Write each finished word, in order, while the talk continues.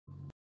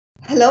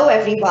Hello,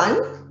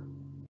 everyone.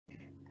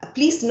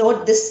 Please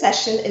note this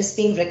session is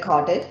being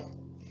recorded.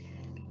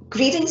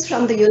 Greetings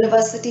from the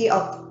University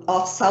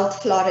of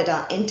South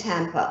Florida in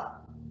Tampa.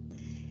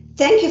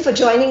 Thank you for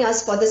joining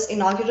us for this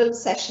inaugural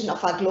session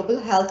of our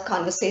Global Health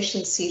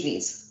Conversation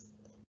series.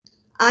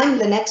 I'm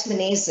Lynette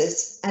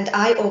Menezes, and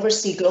I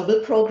oversee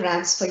global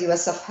programs for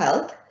USF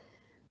Health,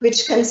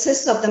 which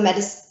consists of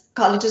the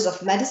colleges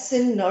of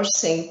medicine,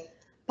 nursing,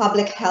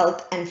 public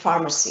health, and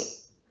pharmacy.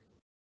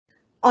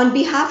 On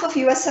behalf of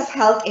USF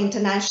Health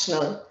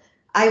International,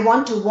 I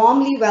want to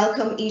warmly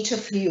welcome each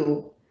of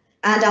you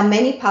and our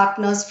many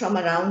partners from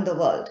around the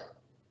world.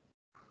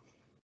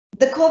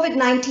 The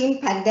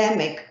COVID-19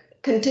 pandemic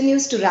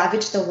continues to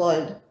ravage the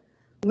world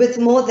with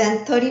more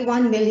than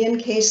 31 million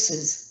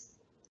cases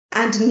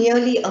and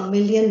nearly 1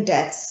 million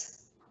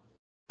deaths.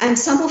 And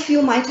some of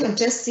you might have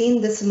just seen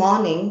this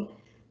morning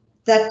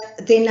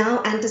that they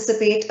now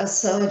anticipate a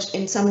surge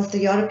in some of the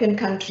European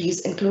countries,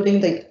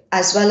 including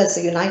as well as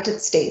the United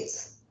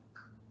States.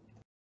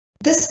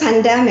 This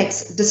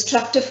pandemic's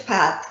destructive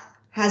path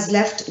has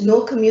left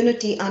no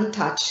community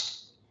untouched,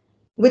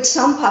 with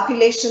some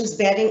populations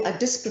bearing a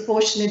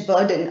disproportionate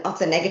burden of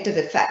the negative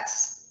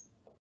effects.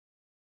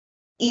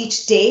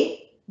 Each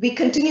day, we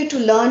continue to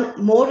learn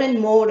more and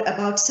more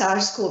about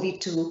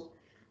SARS-CoV-2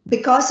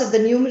 because of the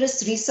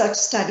numerous research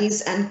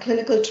studies and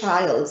clinical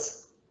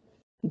trials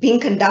being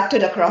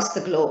conducted across the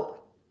globe.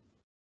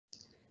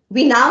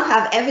 We now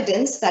have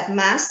evidence that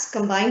masks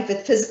combined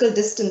with physical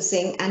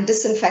distancing and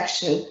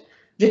disinfection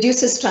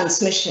reduces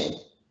transmission.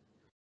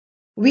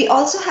 We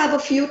also have a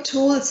few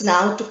tools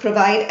now to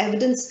provide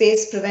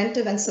evidence-based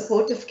preventive and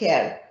supportive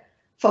care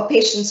for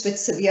patients with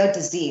severe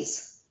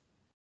disease.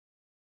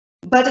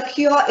 But a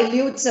cure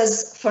eludes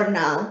us for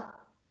now,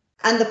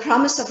 and the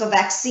promise of a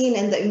vaccine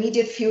in the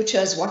immediate future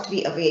is what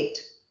we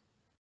await.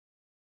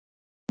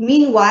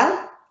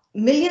 Meanwhile,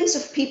 millions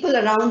of people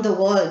around the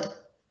world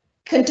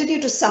continue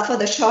to suffer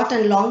the short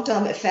and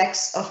long-term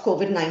effects of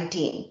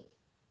COVID-19.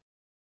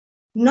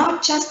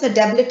 Not just the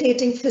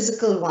debilitating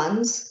physical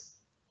ones,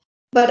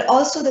 but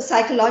also the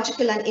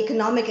psychological and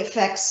economic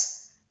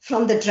effects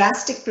from the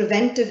drastic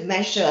preventive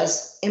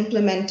measures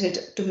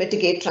implemented to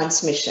mitigate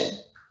transmission.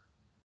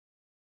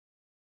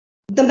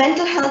 The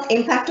mental health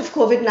impact of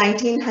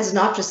COVID-19 has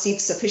not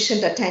received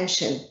sufficient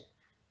attention,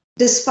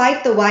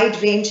 despite the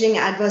wide-ranging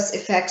adverse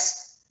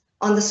effects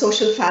on the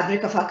social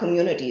fabric of our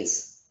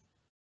communities.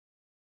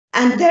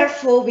 And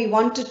therefore, we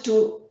wanted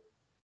to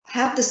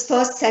have this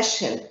first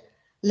session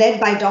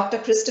led by Dr.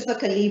 Kristopher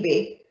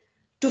Kaliebe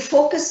to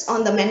focus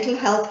on the mental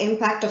health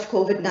impact of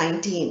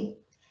COVID-19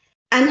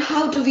 and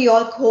how do we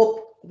all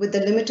cope with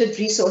the limited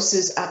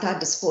resources at our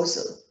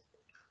disposal.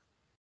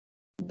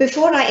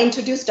 Before I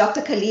introduce Dr.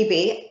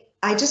 Kaliebe,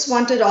 I just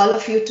wanted all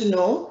of you to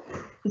know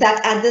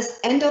that at the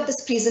end of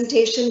this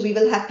presentation, we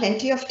will have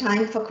plenty of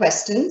time for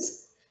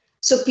questions.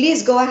 So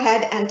please go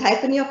ahead and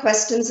type in your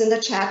questions in the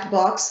chat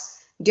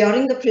box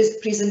during the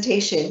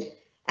presentation,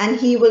 and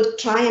he will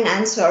try and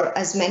answer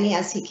as many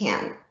as he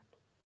can.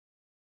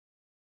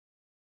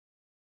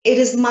 It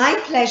is my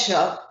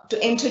pleasure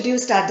to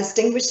introduce our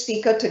distinguished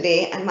speaker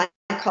today and my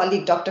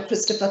colleague, Dr.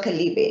 Kristopher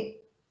Kaliebe.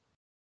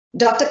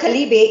 Dr.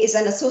 Kaliebe is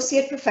an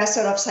associate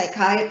professor of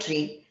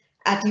psychiatry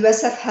at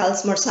USF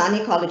Health's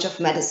Morsani College of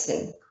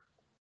Medicine.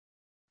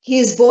 He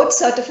is board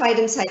certified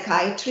in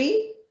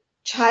psychiatry,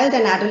 child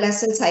and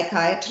adolescent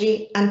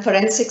psychiatry, and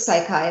forensic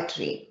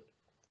psychiatry.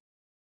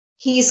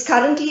 He is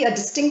currently a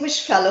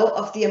distinguished fellow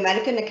of the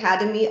American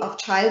Academy of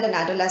Child and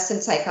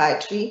Adolescent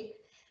Psychiatry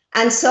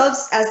and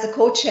serves as the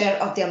co-chair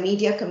of their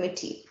media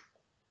committee.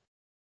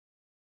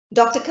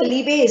 Dr.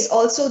 Kaliebe is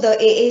also the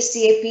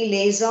AACAP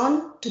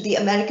Liaison to the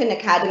American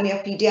Academy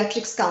of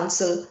Pediatrics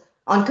Council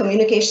on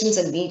Communications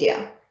and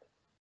Media.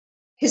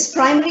 His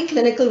primary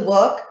clinical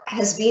work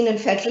has been in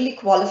federally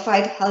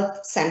qualified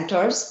health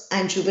centers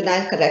and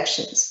juvenile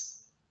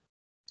corrections.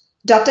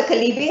 Dr.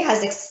 Kaliebe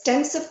has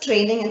extensive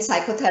training in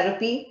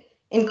psychotherapy,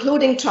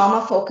 including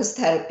trauma-focused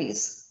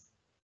therapies.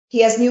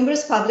 He has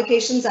numerous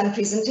publications and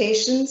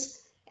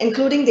presentations,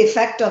 including the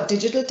effect of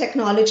digital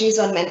technologies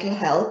on mental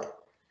health,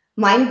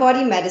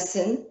 mind-body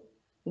medicine,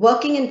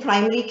 working in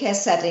primary care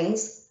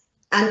settings,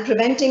 and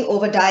preventing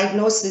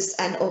overdiagnosis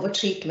and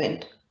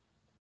overtreatment.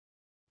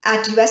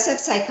 At USF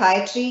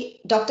Psychiatry,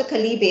 Dr.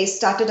 Kaliebe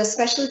started a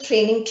special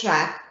training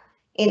track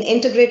in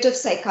integrative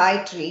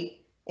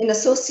psychiatry in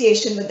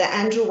association with the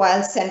Andrew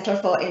Weil Center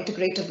for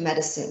Integrative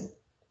Medicine.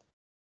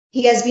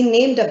 He has been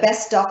named a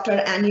Best Doctor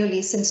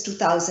annually since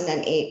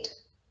 2008.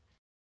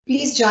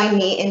 Please join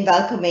me in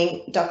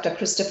welcoming Dr.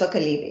 Kristopher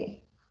Kaliebe.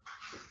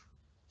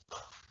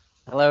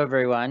 Hello,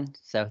 everyone.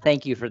 So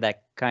thank you for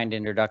that kind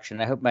introduction.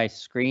 I hope my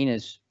screen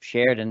is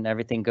shared and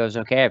everything goes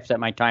okay. I've set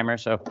my timer,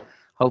 so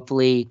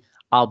hopefully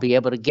I'll be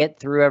able to get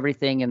through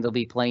everything and there'll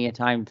be plenty of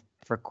time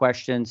for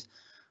questions.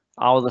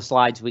 All of the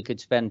slides we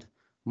could spend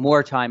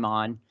more time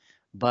on,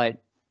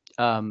 but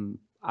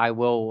I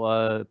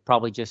will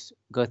probably just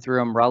go through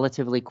them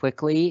relatively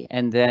quickly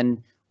and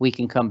then we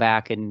can come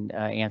back and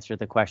answer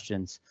the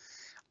questions.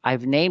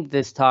 I've named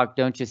this talk,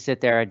 Don't Just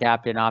Sit There,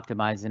 Adapt and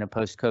Optimize in a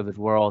Post-COVID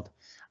World.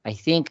 I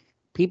think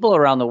people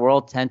around the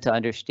world tend to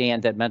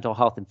understand that mental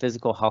health and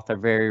physical health are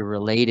very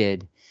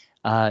related,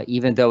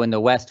 even though in the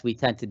West we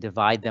tend to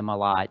divide them a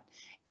lot.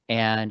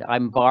 And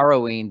I'm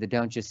borrowing the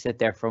Don't Just Sit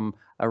There from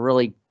a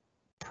really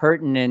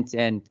pertinent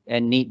and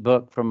neat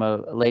book from a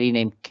lady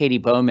named Katie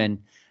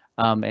Bowman.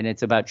 And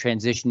it's about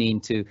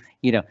transitioning to,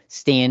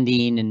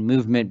 standing and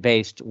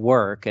movement-based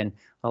work. And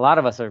a lot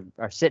of us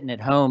are sitting at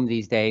home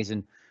these days,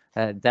 and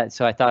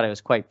so I thought it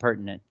was quite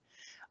pertinent.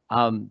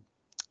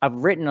 I've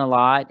written a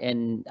lot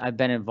and I've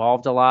been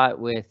involved a lot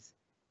with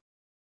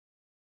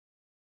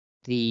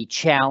the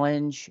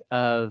challenge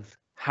of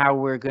how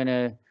we're going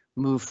to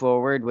move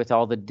forward with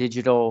all the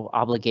digital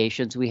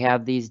obligations we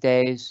have these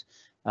days.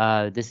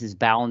 This is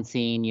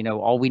balancing,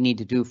 all we need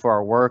to do for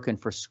our work and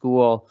for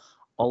school,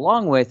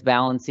 along with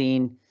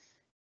balancing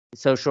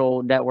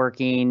social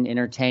networking,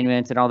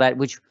 entertainment, and all that,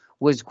 which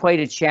was quite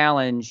a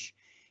challenge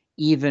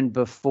even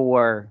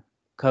before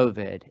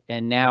COVID.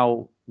 And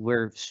now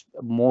we're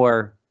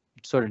more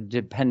sort of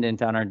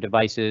dependent on our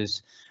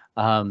devices.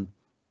 On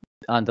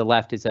the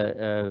left is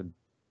a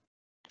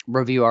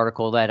review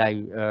article that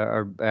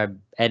I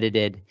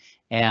edited,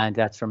 and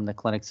that's from the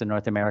clinics in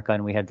North America.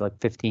 And we had like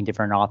 15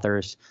 different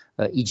authors,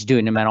 each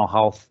doing a mental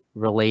health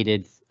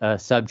related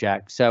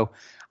subject. So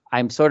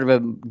I'm sort of a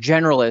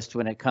generalist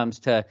when it comes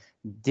to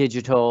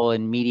digital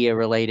and media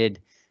related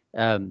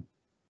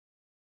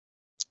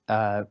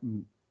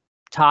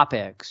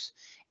topics.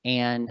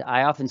 And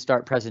I often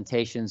start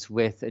presentations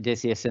with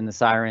Odysseus and the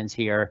Sirens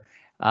here.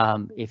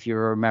 If you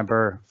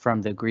remember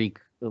from the Greek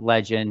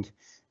legend,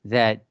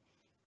 that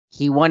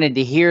he wanted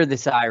to hear the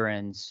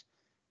sirens,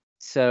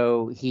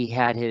 so he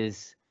had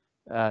his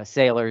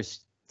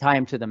sailors tie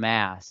him to the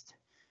mast,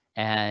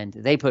 and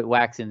they put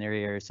wax in their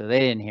ears so they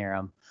didn't hear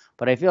him.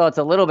 But I feel it's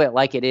a little bit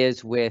like it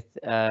is with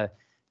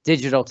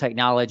digital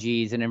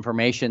technologies and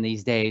information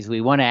these days.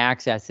 We want to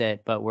access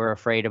it, but we're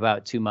afraid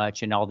about too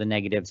much and all the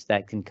negatives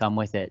that can come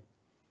with it.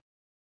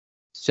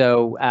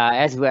 So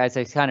as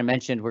I kind of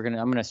mentioned, I'm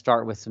going to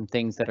start with some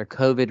things that are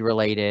COVID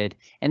related,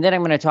 and then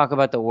I'm going to talk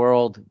about the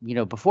world,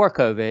 before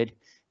COVID,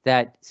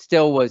 that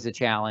still was a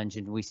challenge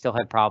and we still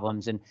had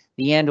problems. And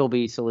the end will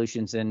be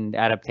solutions and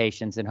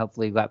adaptations, and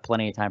hopefully we've got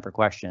plenty of time for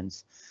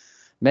questions.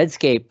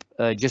 Medscape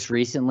just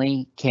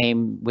recently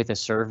came with a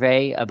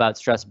survey about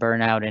stress,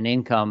 burnout, and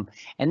income.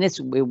 And it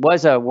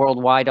was a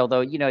worldwide,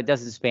 although, it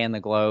doesn't span the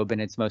globe,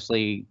 and it's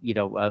mostly,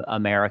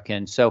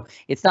 American. So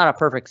it's not a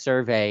perfect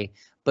survey,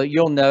 but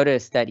you'll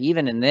notice that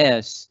even in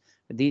this,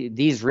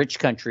 these rich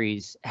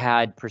countries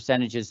had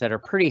percentages that are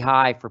pretty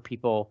high for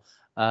people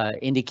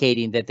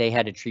indicating that they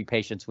had to treat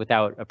patients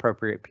without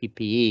appropriate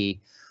PPE.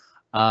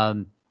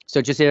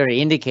 So just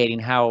indicating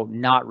how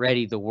not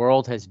ready the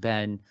world has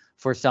been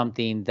for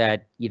something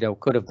that,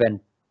 could have been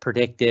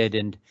predicted,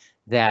 and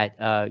that,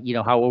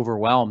 how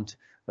overwhelmed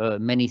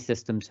many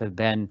systems have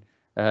been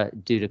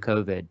due to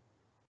COVID.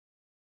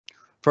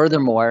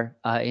 Furthermore,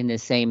 in the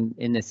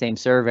same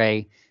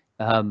survey,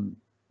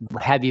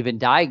 have you been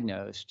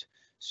diagnosed?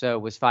 So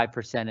it was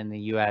 5% in the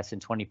US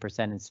and 20%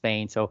 in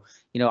Spain. So,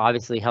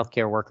 obviously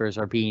healthcare workers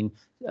are being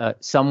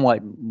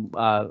somewhat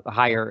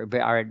higher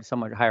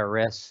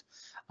risks.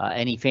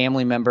 Any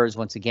family members,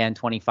 once again,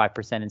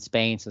 25% in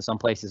Spain. So some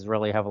places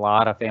really have a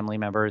lot of family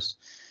members.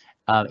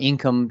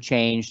 Income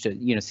changed.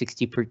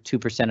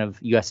 62% of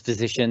US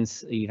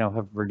physicians,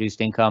 have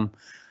reduced income.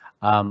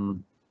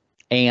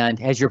 And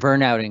has your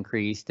burnout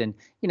increased? And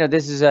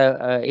this is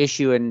a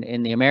issue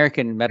in the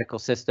American medical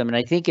system, and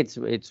I think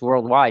it's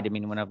worldwide. I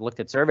mean, when I've looked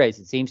at surveys,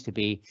 it seems to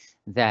be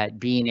that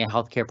being a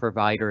healthcare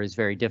provider is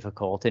very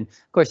difficult. And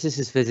of course, this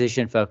is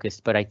physician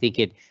focused, but I think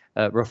it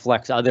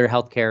reflects other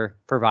healthcare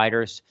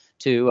providers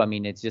too. I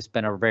mean, it's just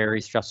been a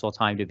very stressful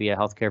time to be a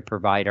healthcare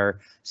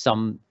provider.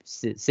 Some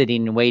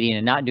sitting and waiting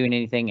and not doing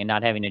anything and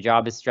not having a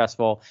job is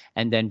stressful,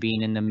 and then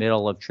being in the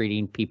middle of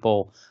treating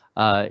people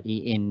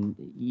in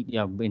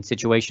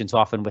situations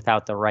often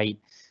without the right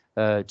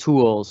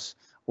tools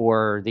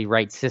or the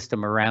right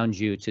system around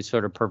you to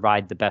sort of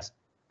provide the best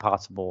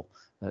possible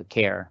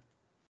care.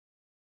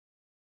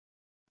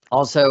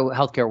 Also,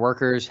 healthcare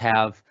workers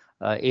have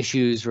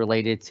issues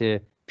related to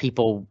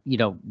people,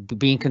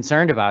 being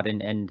concerned about,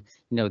 and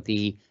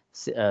the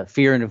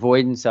fear and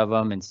avoidance of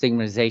them, and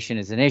stigmatization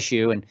is an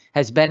issue, and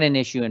has been an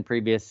issue in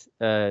previous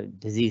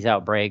disease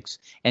outbreaks,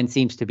 and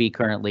seems to be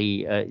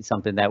currently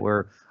something that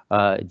we're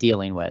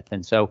dealing with.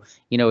 And so,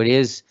 it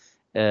is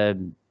a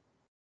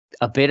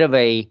bit of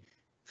a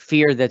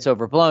fear that's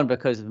overblown,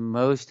 because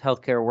most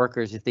healthcare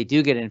workers, if they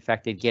do get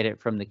infected, get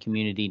it from the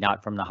community,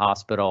 not from the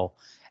hospital.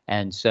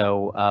 And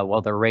so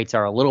while their rates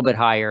are a little bit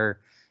higher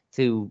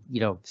to,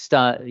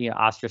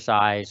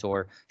 ostracize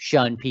or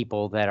shun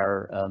people that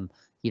are,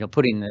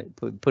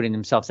 putting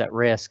themselves at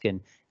risk,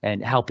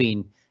 and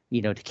helping,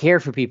 to care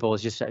for people,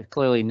 is just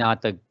clearly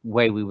not the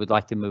way we would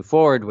like to move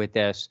forward with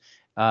this.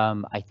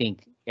 I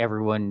think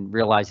everyone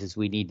realizes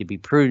we need to be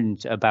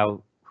prudent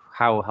about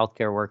how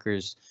healthcare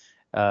workers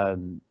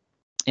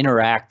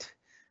interact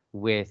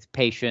with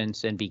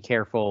patients and be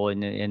careful,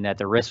 and that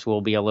the risks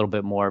will be a little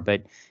bit more,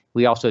 but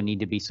we also need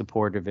to be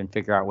supportive and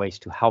figure out ways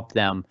to help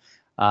them.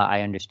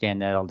 I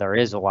understand that there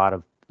is a lot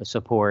of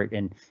support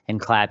and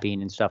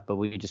clapping and stuff, but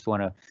we just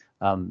want to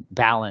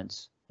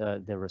balance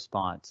the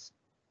response.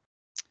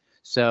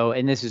 So,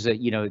 and this is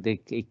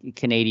the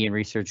Canadian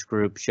research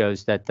group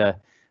shows that the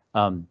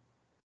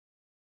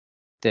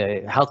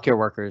healthcare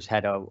workers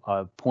had a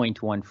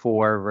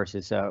 0.14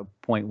 versus a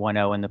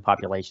 0.10 in the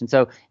population.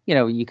 So,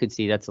 you could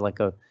see that's like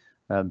a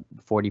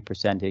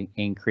 40%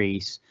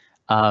 increase.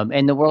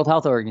 And the World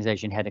Health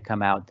Organization had to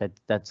come out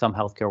that some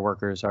healthcare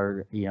workers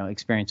are,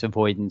 experience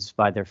avoidance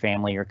by their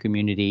family or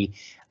community.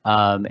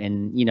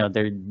 And,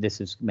 this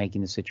is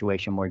making the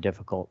situation more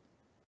difficult.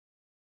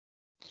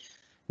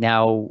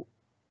 Now,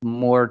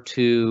 more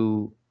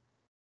to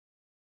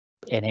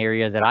an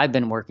area that I've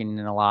been working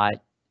in a lot,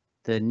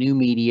 the new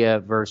media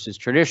versus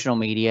traditional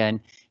media. And,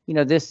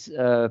 this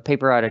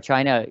paper out of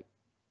China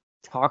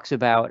talks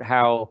about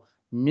how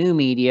new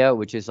media,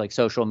 which is like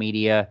social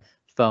media,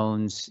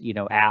 phones,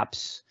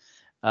 apps,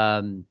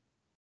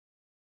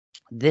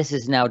 this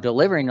is now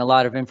delivering a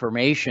lot of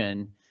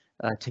information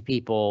to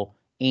people,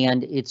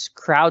 and it's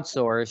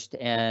crowdsourced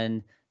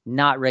and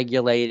not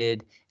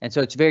regulated. And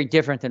so it's very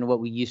different than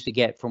what we used to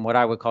get from what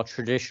I would call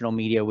traditional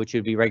media, which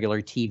would be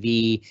regular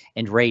TV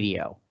and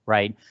radio,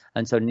 right?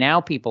 And so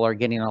now people are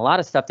getting a lot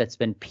of stuff that's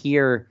been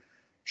peer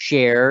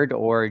shared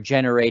or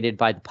generated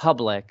by the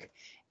public.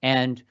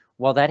 And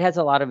while that has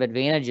a lot of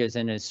advantages,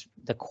 and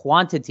the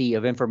quantity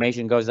of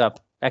information goes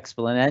up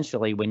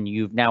exponentially when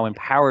you've now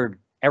empowered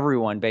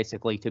everyone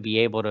basically to be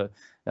able to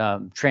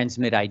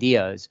transmit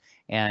ideas,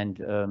 and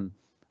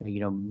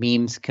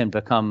memes can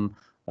become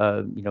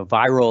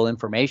viral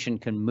information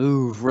can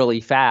move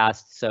really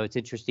fast. So it's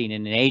interesting,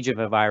 in an age of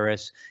a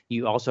virus,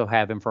 you also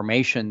have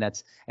information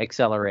that's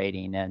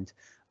accelerating, and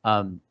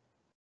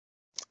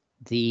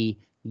the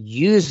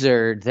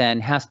user then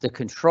has to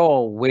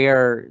control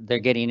where they're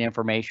getting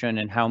information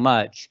and how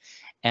much.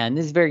 And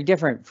this is very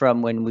different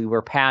from when we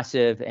were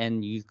passive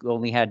and you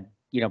only had,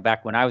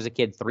 back when I was a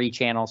kid, 3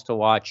 channels to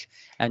watch.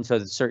 And so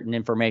certain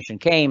information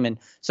came and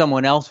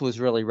someone else was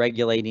really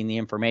regulating the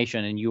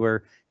information, and you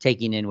were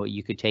taking in what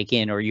you could take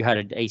in, or you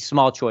had a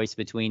small choice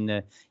between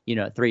the,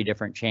 3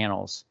 different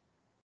channels.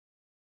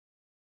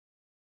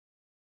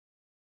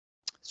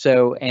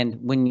 So, and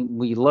when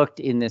we looked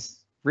in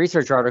this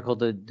research article,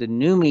 the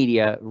new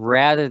media,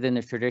 rather than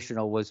the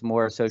traditional, was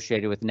more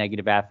associated with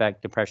negative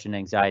affect, depression,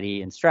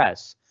 anxiety, and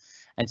stress.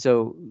 And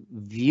so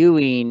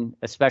viewing,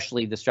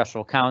 especially the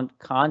stressful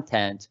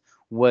content,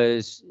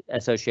 was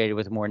associated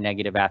with more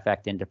negative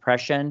affect and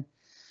depression.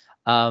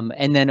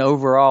 And then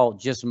overall,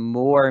 just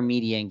more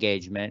media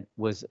engagement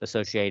was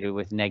associated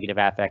with negative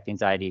affect,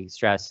 anxiety,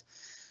 stress.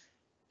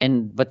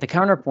 But the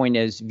counterpoint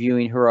is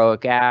viewing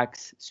heroic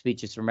acts,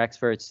 speeches from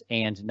experts,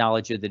 and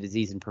knowledge of the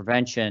disease and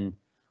prevention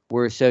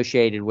were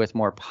associated with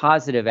more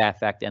positive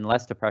affect and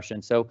less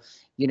depression. So,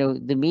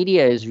 the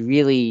media is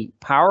really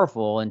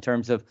powerful in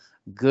terms of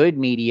good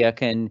media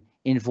can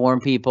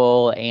inform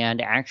people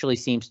and actually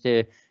seems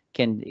to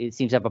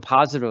have a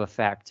positive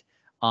effect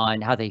on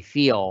how they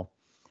feel.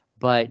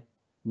 But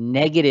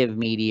negative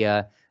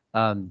media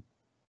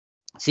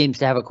seems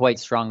to have a quite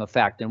strong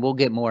effect, and we'll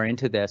get more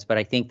into this, but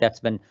I think that's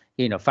been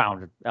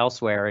found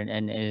elsewhere,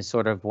 and is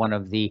sort of one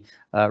of the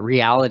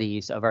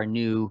realities of our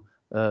new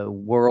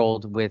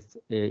world, with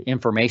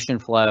information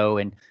flow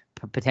and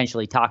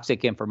potentially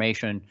toxic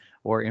information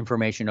or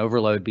information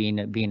overload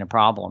being a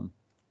problem.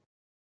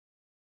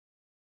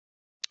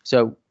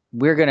 So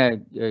we're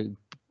going to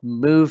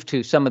move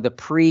to some of the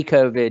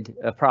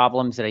pre-COVID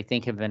problems that I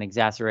think have been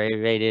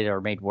exacerbated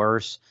or made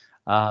worse.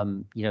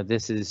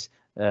 This is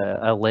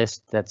a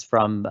list that's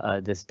from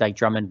this Dyke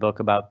Drummond book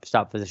about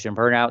stop physician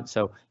burnout.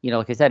 So,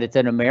 like I said, it's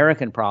an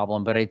American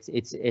problem, but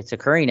it's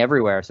occurring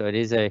everywhere. So it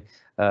is a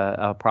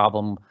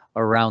problem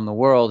around the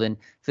world, and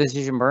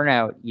physician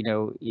burnout,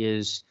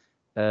 is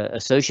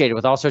associated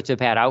with all sorts of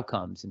bad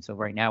outcomes. And so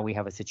right now we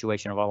have a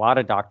situation of a lot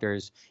of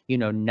doctors,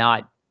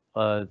 not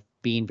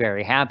being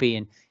very happy,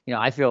 and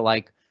I feel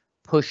like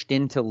pushed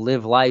in to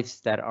live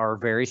lives that are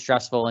very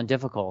stressful and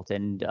difficult,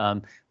 and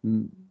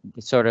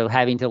sort of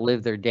having to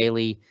live their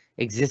daily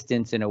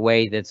existence in a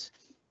way that's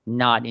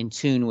not in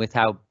tune with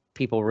how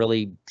people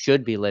really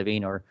should be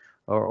living or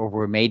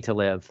were made to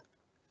live.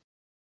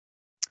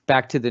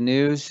 Back to the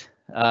news.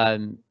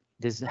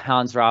 This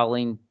Hans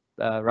Rosling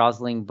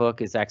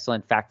book is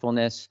excellent,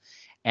 Factfulness,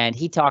 and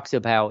he talks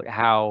about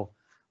how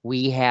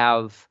we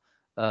have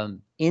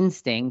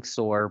instincts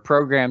or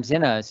programs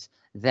in us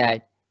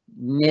that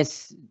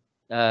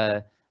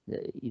that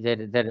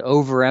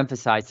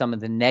overemphasize some of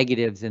the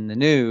negatives in the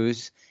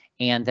news,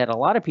 and that a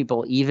lot of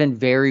people, even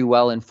very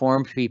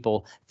well-informed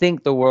people,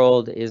 think the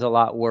world is a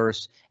lot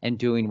worse and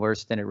doing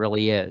worse than it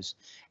really is.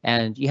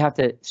 And you have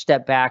to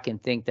step back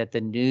and think that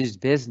the news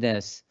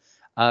business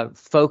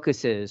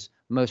focuses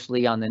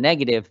mostly on the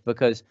negative,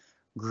 because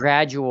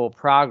gradual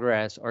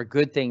progress or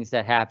good things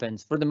that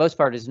happens, for the most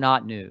part, is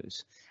not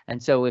news.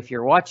 And so if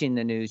you're watching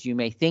the news, you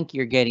may think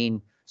you're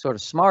getting sort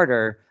of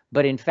smarter,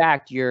 but in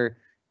fact, you're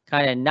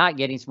kind of not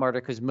getting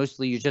smarter because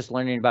mostly you're just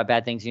learning about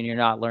bad things and you're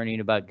not learning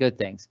about good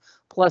things.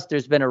 Plus,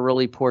 there's been a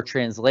really poor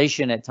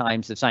translation at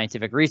times of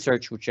scientific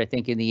research, which I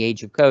think in the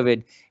age of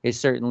COVID is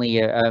certainly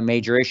a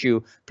major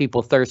issue.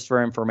 People thirst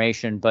for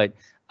information, but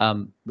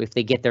if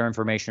they get their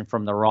information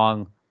from the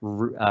wrong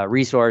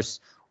resource,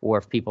 or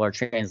if people are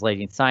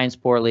translating science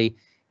poorly,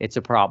 it's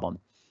a problem.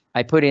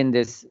 I put in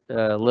this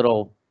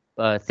little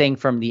thing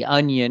from The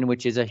Onion,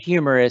 which is a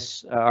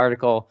humorous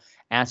article.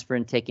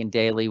 Aspirin taken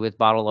daily with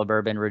bottle of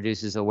bourbon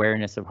reduces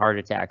awareness of heart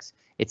attacks.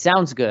 It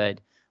sounds good,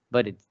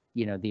 but it's,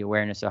 the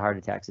awareness of heart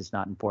attacks is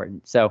not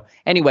important. So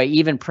anyway,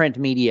 even print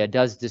media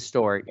does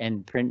distort,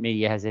 and print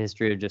media has a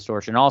history of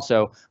distortion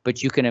also,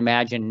 but you can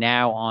imagine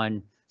now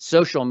on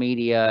social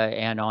media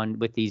and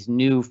with these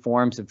new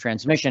forms of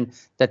transmission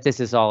that this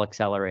is all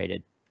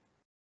accelerated.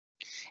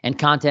 And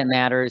content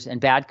matters, and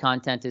bad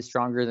content is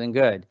stronger than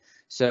good.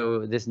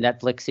 So this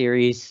Netflix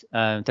series,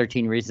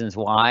 13 Reasons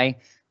Why,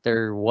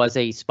 there was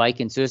a spike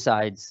in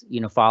suicides,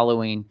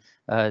 following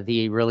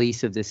the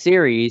release of the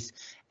series.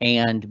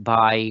 And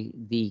by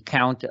the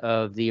count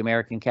of the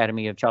American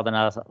Academy of Child and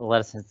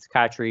Adolescent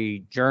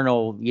Psychiatry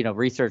journal,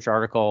 research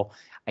article,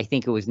 I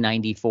think it was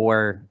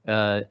 94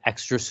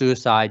 extra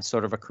suicides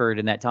sort of occurred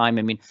in that time.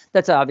 I mean,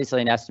 that's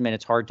obviously an estimate.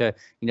 It's hard to,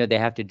 they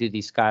have to do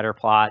these scatter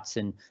plots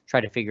and try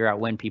to figure out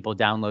when people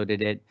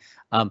downloaded it.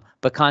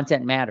 But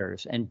content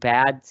matters, and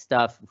bad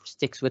stuff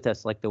sticks with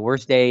us. Like the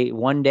worst day,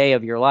 one day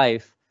of your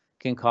life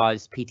can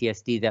cause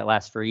PTSD that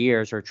lasts for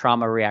years, or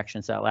trauma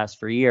reactions that last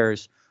for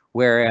years,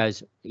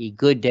 whereas a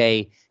good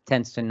day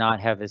tends to not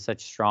have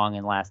such strong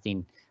and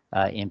lasting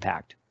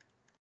impact.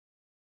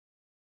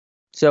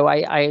 So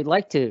I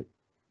like to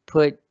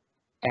put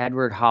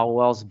Edward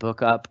Hallowell's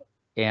book up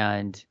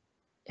and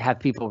have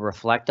people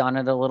reflect on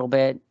it a little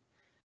bit.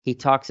 He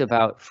talks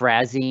about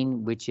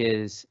phrasing, which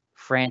is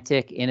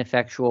frantic,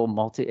 ineffective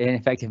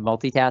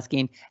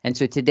multitasking. And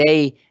so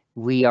today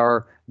we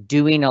are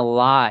doing a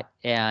lot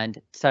and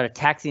sort of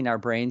taxing our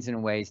brains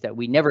in ways that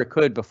we never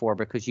could before,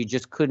 because you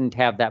just couldn't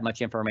have that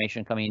much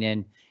information coming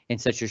in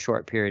such a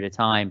short period of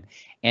time.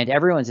 And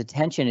everyone's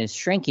attention is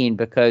shrinking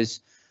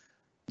because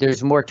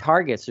there's more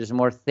targets, there's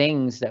more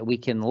things that we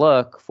can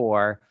look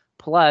for.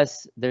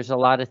 Plus, there's a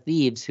lot of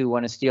thieves who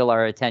want to steal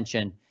our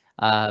attention.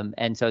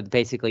 And so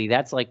basically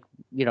that's like,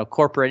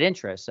 corporate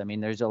interests. I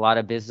mean, there's a lot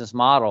of business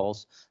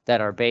models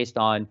that are based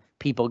on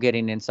people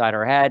getting inside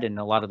our head, and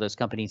a lot of those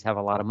companies have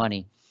a lot of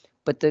money.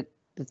 But the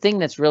thing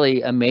that's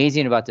really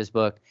amazing about this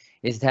book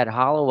is that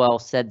Hallowell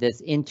said this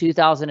in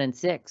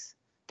 2006.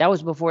 That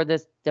was before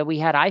that we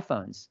had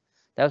iPhones.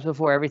 That was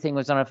before everything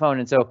was on a phone.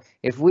 And so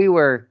if we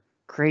were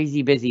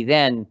crazy busy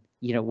then,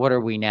 what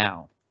are we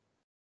now?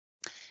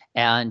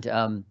 And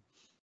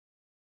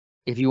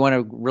if you want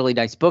a really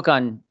nice book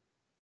on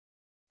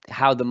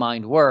how the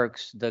mind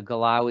works, the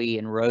Galawi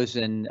and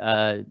Rosen,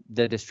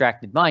 The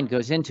Distracted Mind,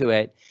 goes into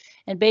it.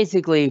 And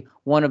basically,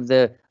 one of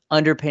the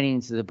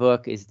underpinnings of the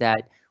book is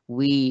that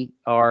we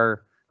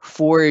are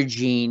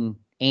foraging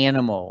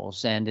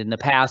animals. And in the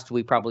past,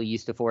 we probably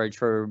used to forage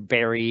for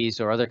berries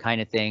or other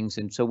kind of things.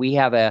 And so we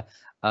have a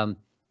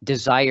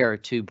desire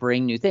to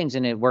bring new things,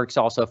 and it works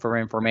also for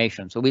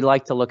information. So we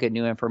like to look at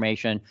new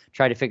information,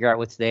 try to figure out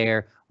what's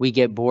there. We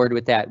get bored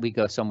with that, we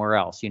go somewhere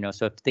else,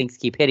 so if things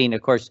keep hitting,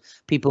 of course,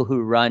 people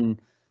who run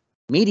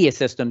media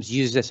systems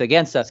use this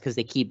against us because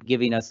they keep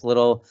giving us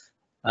little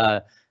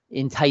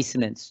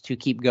enticements to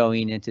keep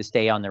going and to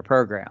stay on their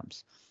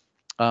programs.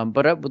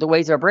 But the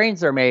ways our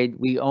brains are made,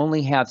 we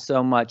only have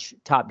so much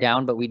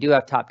top-down, but we do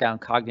have top-down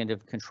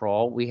cognitive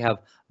control. We have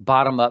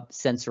bottom-up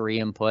sensory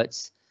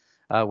inputs,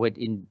 what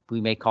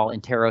we may call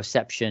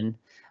interoception,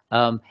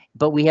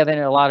 but we have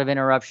a lot of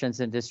interruptions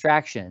and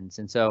distractions.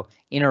 And so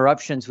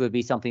interruptions would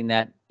be something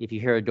that if you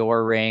hear a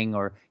door ring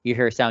or you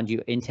hear a sound,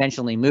 you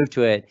intentionally move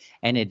to it,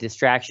 and a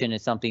distraction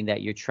is something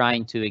that you're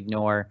trying to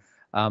ignore,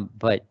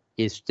 but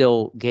is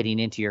still getting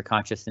into your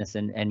consciousness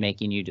and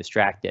making you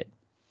distracted.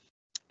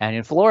 And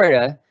in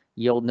Florida,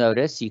 you'll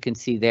notice, you can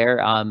see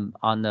there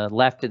on the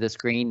left of the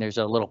screen, there's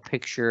a little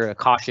picture, a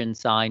caution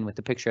sign with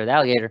the picture of the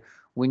alligator.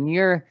 When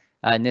you're,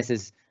 and this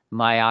is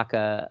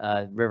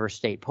Myakka River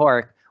State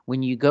Park,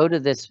 when you go to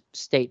this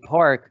state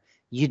park,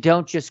 you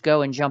don't just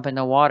go and jump in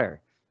the water.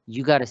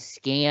 You got to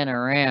scan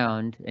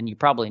around, and you're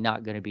probably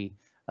not going to be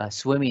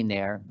swimming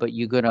there, but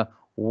you're going to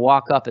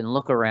walk up and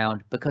look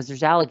around because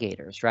there's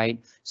alligators,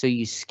 right? So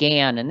you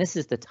scan, and this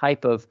is the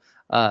type of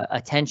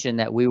attention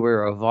that we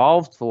were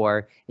evolved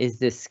for, is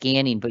this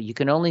scanning, but you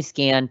can only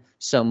scan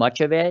so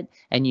much of it,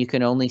 and you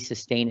can only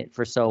sustain it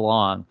for so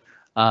long.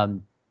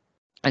 And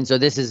so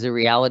this is the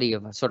reality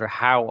of sort of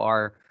how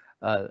our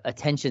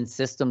attention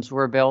systems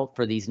were built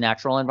for these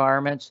natural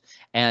environments,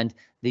 and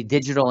the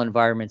digital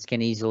environments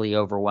can easily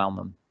overwhelm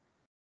them.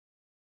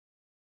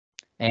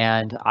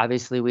 And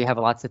obviously we have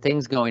lots of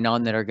things going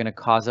on that are going to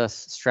cause us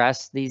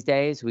stress these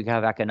days. We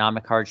have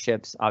economic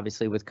hardships,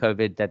 obviously with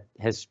COVID, that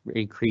has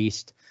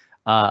increased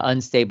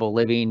unstable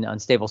living,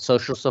 unstable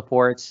social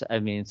supports. I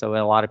mean, so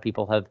a lot of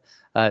people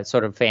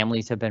have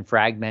families have been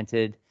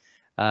fragmented.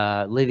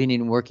 Living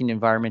in working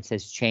environments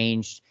has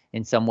changed.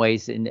 in some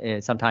ways,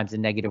 sometimes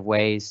in negative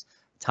ways.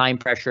 Time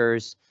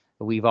pressures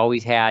we've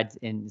always had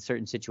in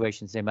certain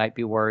situations, they might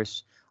be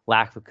worse.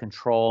 Lack of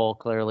control,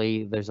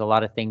 clearly there's a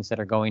lot of things that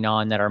are going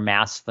on that are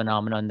mass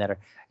phenomenon that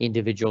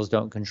individuals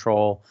don't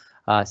control.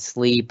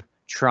 Sleep,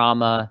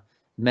 trauma,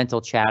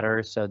 mental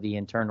chatter, so the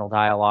internal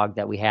dialogue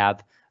that we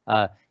have,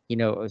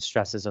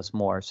 stresses us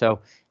more. So,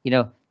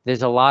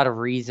 there's a lot of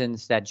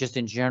reasons that just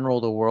in general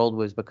the world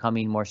was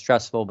becoming more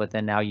stressful, but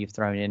then now you've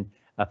thrown in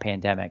a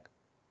pandemic.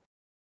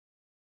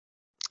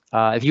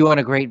 If you want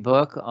a great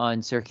book on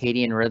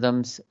circadian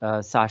rhythms,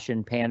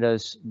 Sachin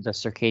Panda's The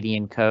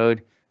Circadian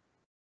Code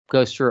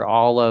goes through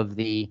all of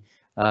the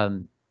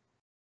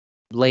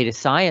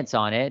latest science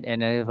on it,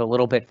 and I have a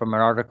little bit from an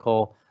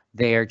article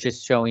there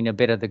just showing a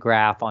bit of the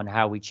graph on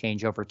how we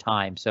change over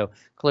time. So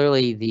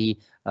clearly the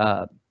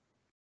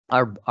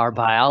our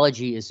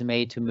biology is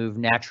made to move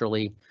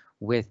naturally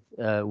with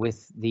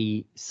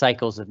the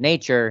cycles of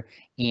nature,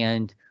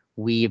 and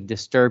we've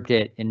disturbed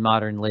it in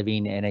modern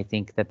living, and I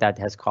think that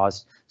has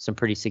caused some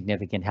pretty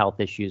significant health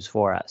issues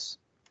for us.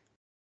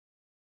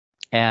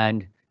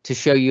 And to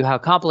show you how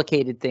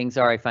complicated things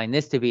are, I find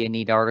this to be a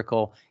neat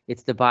article.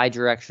 It's the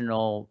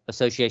bidirectional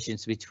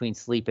associations between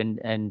sleep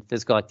and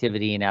physical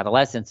activity in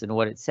adolescence. And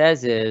what it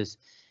says is,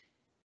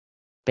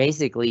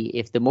 basically,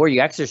 if the more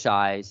you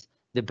exercise,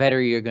 the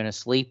better you're going to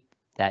sleep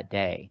that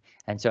day.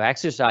 And so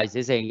exercise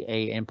is an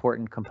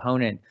important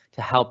component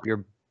to help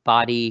your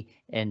body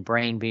and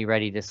brain be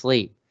ready to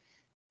sleep.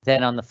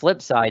 Then on the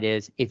flip side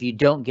is, if you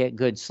don't get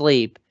good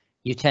sleep,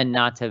 you tend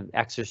not to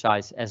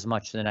exercise as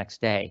much the next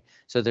day.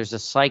 So there's a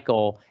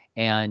cycle,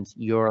 and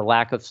your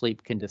lack of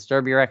sleep can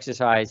disturb your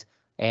exercise,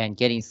 and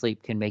getting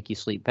sleep can make you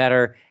sleep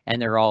better,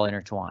 and they're all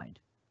intertwined.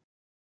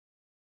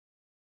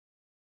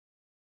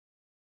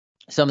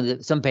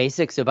 Some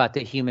basics about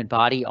the human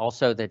body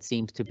also that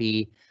seems to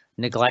be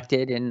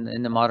neglected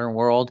in the modern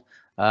world.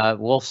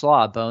 Wolff's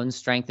Law, bones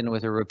strengthen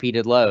with a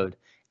repeated load.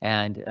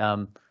 And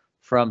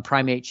from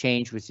Primate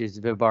Change, which is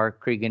Vibar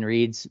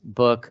Cregan-Reid's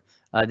book,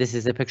 this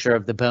is a picture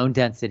of the bone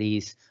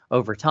densities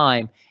over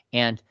time,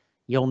 and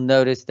you'll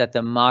notice that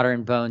the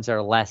modern bones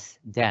are less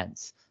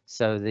dense.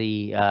 So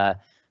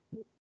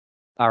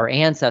our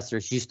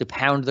ancestors used to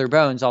pound their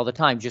bones all the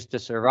time just to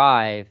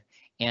survive,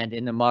 and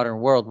in the modern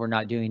world, we're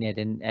not doing it,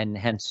 and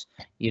hence,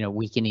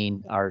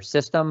 weakening our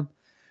system.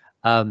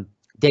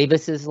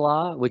 Davis's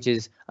Law, which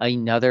is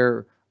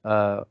another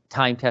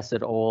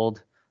time-tested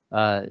old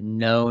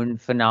known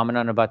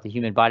phenomenon about the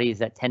human body, is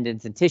that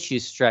tendons and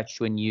tissues stretch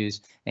when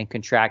used and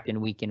contract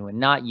and weaken when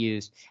not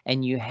used.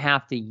 And you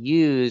have to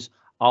use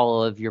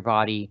all of your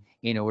body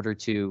in order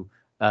to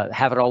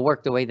have it all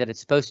work the way that it's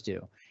supposed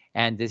to.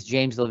 And this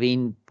James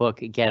Levine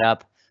book, Get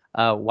Up,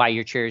 Why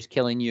Your Chair is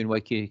Killing You and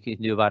What You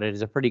Can Do About It,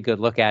 is a pretty good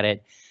look at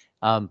it.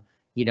 And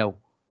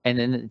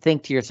then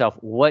think to yourself,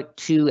 what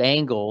two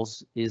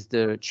angles is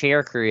the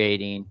chair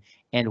creating,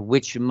 and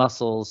which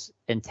muscles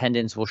and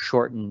tendons will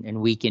shorten and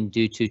weaken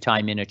due to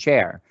time in a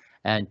chair?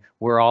 And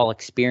we're all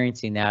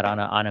experiencing that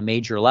on a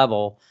major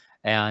level.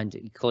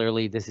 And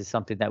clearly, this is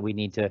something that we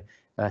need to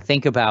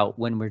think about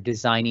when we're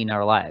designing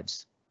our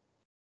lives.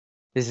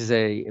 This is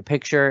a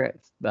picture.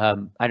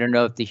 I don't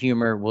know if the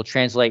humor will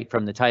translate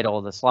from the title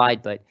of the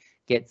slide, but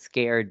get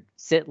scared,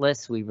 sit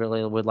less. We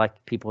really would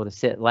like people to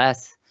sit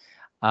less.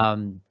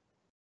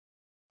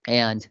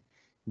 And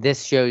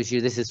this shows you,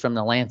 this is from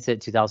the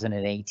Lancet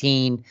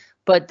 2018,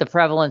 but the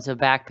prevalence of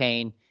back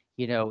pain,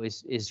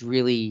 is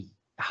really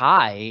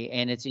high,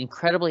 and it's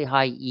incredibly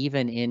high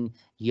even in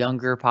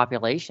younger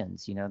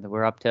populations.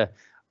 We're up to,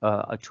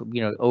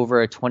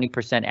 over a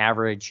 20%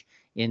 average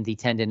in the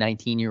 10 to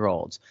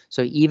 19-year-olds.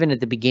 So even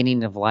at the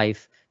beginning of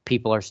life,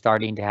 people are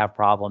starting to have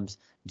problems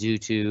due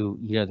to,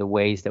 the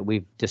ways that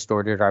we've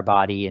distorted our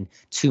body and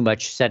too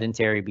much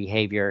sedentary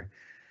behavior.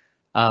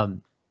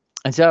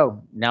 And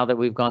so now that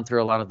we've gone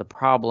through a lot of the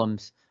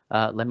problems,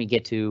 let me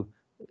get to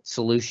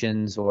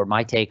solutions or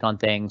my take on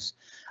things.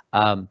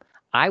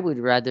 I would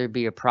rather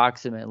be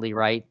approximately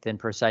right than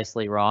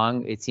precisely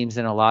wrong. It seems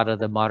in a lot of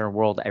the modern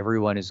world,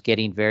 everyone is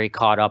getting very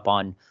caught up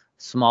on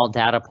small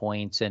data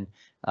points and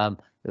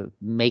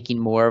making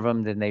more of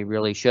them than they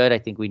really should. I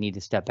think we need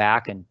to step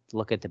back and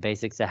look at the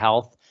basics of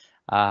health.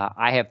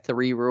 I have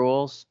 3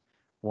 rules.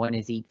 1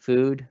 is eat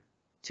food,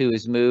 2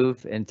 is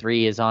move, and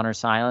 3 is honor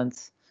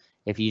silence.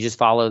 If you just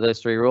follow those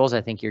 3 rules,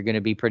 I think you're going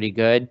to be pretty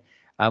good.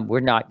 We're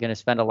not going to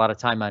spend a lot of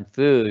time on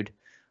food,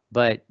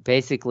 but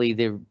basically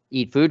the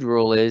eat food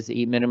rule is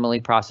eat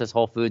minimally processed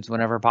whole foods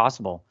whenever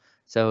possible.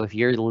 So if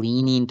you're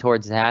leaning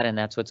towards that and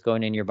that's what's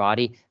going in your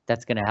body,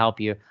 that's going to help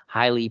you.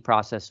 Highly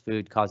processed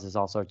food causes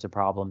all sorts of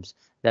problems.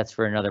 That's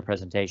for another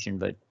presentation,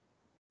 but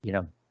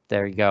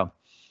there you go.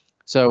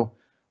 So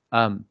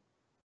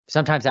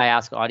sometimes I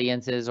ask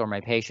audiences or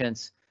my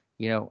patients,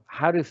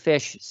 how do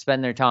fish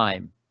spend their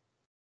time?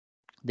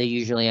 They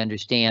usually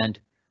understand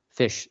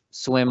fish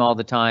swim all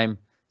the time,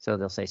 so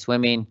they'll say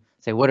swimming.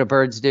 Say, what do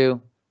birds do?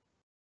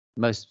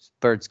 Most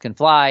birds can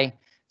fly,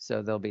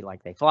 so they'll be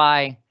like they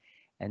fly.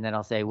 And then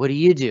I'll say, what do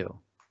you do?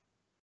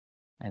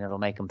 and it'll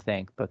make them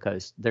think,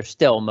 because they're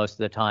still most of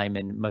the time,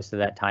 and most of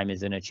that time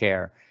is in a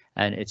chair.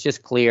 And it's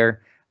just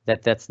clear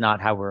that that's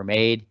not how we're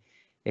made.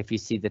 If you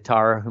see the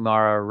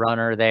Tarahumara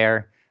runner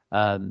there,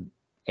 and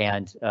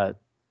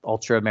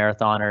ultra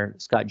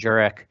marathoner Scott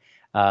Jurek,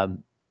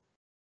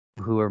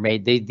 who were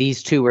made,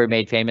 these two were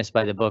made famous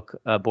by the book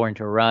Born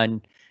to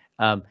Run.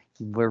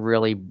 We're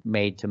really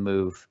made to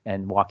move,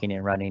 and walking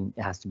and running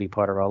has to be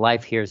part of our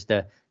life. Here's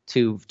the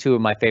two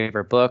of my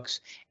favorite books.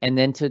 And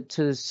then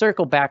to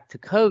circle back to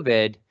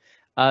COVID,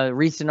 a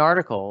recent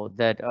article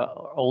that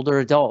older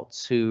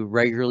adults who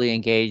regularly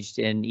engaged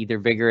in either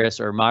vigorous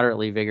or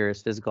moderately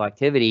vigorous physical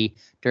activity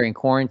during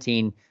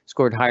quarantine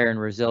scored higher in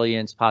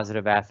resilience,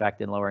 positive affect,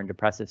 and lower in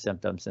depressive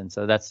symptoms. And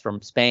so that's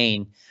from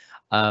Spain.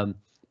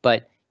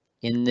 But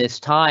in this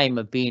time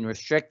of being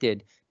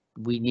restricted,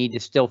 we need to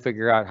still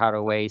figure out how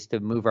to ways to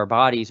move our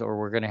bodies, or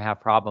we're going to have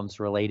problems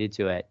related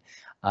to it.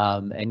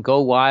 And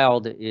Go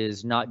Wild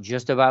is not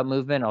just about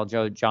movement,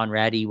 although John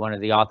Ratty, one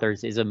of the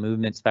authors, is a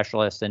movement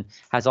specialist and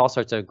has all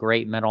sorts of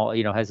great mental,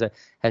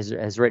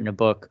 has written a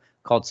book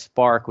called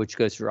Spark, which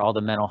goes through all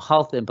the mental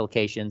health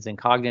implications and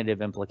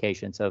cognitive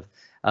implications of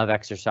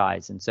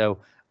exercise. And so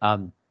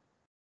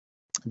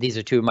these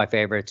are two of my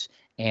favorites,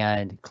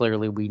 and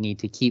clearly we need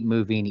to keep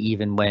moving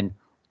even when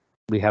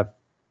we have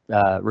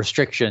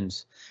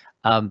restrictions.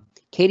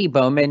 Katie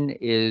Bowman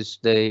is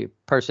the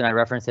person I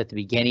referenced at the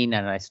beginning,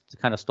 and I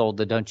kind of stole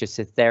the "Don't Just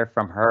Sit There"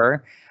 from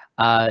her.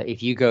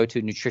 If you go to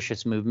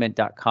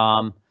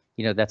nutritiousmovement.com,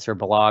 that's her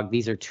blog.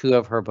 These are two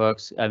of her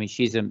books. I mean,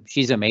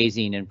 she's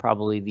amazing, and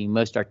probably the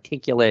most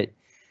articulate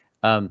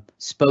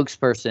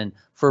spokesperson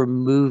for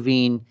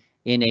moving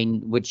in a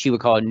what she would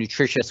call a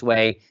nutritious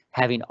way,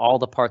 having all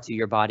the parts of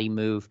your body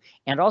move,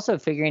 and also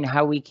figuring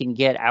how we can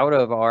get out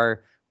of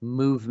our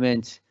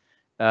movement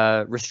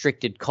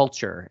restricted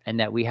culture, and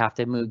that we have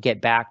to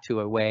get back to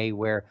a way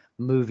where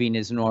moving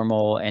is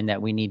normal, and that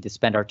we need to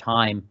spend our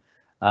time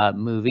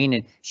moving.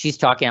 And she's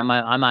talking.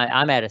 I'm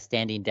at a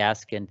standing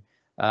desk, and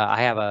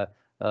I have a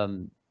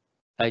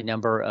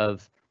number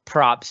of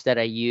props that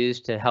I use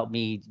to help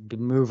me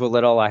move a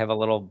little. I have a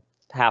little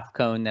half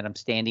cone that I'm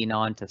standing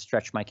on to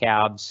stretch my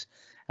calves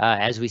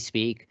as we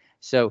speak.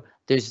 So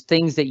there's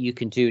things that you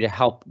can do to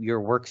help your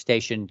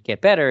workstation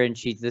get better, and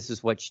this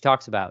is what she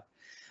talks about.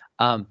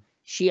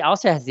 She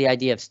also has the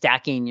idea of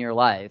stacking your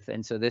life.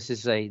 And so this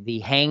is the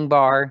hang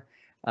bar,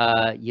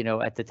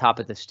 at the top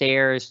of the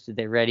stairs.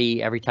 They're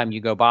ready every time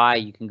you go by.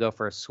 You can go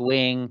for a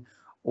swing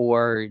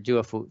or do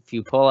a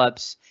few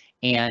pull-ups,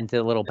 and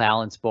the little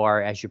balance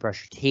bar as you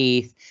brush your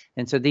teeth.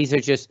 And so these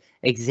are just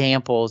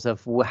examples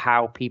of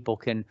how people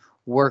can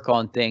work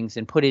on things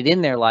and put it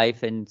in their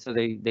life. And so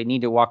they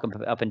need to walk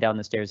up and down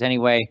the stairs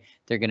anyway.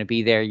 They're going to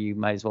be there. You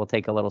might as well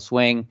take a little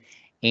swing,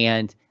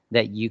 and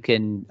that you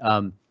can,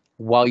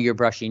 while you're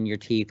brushing your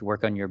teeth,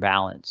 work on your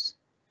balance.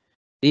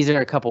 These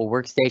are a couple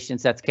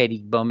workstations. That's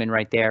Katie Bowman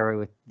right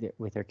there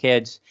with her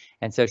kids.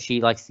 And so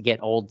she likes to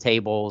get old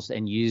tables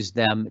and use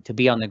them to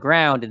be on the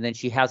ground. And then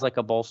she has like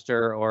a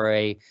bolster or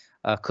a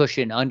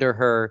cushion under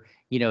her,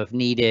 if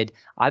needed.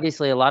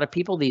 Obviously, a lot of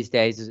people these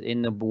days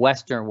in the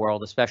Western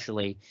world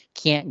especially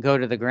can't go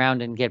to the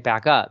ground and get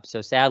back up.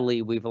 So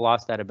sadly, we've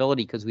lost that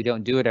ability because we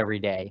don't do it every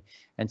day.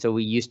 And so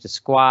we used to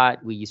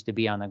squat, we used to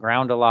be on the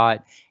ground a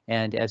lot.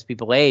 And as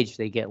people age,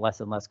 they get less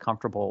and less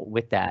comfortable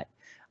with that.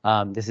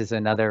 This is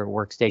another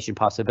workstation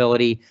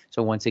possibility.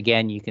 So once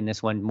again,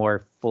 this one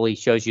more fully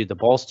shows you the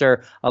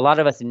bolster. A lot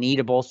of us need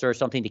a bolster or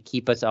something to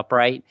keep us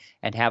upright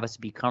and have us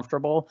be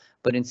comfortable.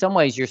 But in some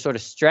ways, you're sort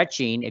of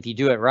stretching, if you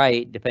do it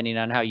right, depending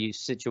on how you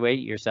situate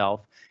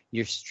yourself,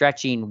 you're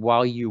stretching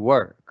while you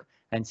work.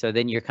 And so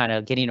then you're kind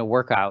of getting a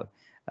workout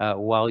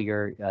while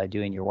you're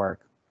doing your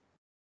work.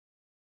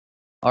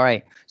 All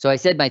right, so I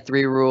said my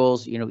 3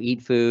 rules,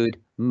 eat food,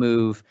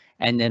 move,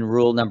 and then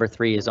rule number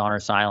 3 is honor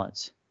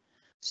silence.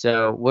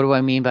 So what do I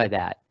mean by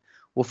that?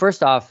 Well,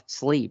 first off,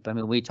 sleep. I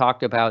mean, we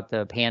talked about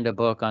the Panda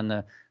book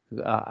regarding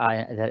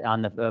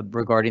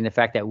the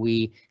fact that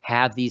we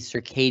have these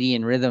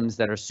circadian rhythms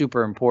that are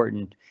super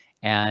important.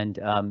 And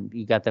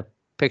you got the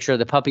picture of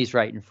the puppies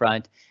right in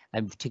front.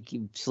 And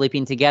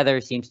sleeping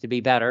together seems to be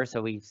better.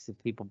 So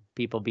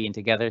people being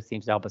together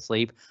seems to help us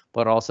sleep.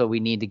 But also we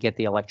need to get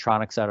the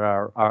electronics out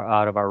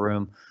of our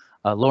room.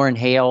 Lauren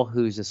Hale,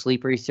 who's a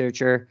sleep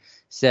researcher,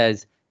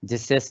 says,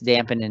 desist,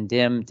 dampen, and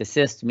dim.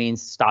 Desist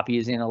means stop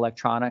using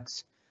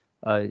electronics,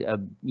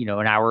 an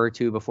hour or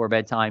 2 before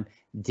bedtime.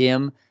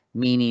 Dim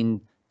meaning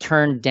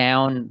turn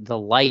down the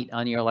light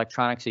on your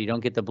electronics so you don't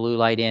get the blue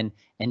light in.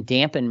 And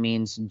dampen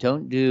means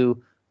don't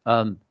do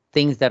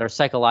things that are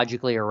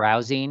psychologically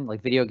arousing,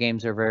 like video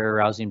games are very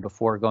arousing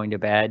before going to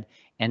bed.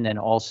 And then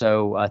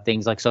also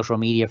things like social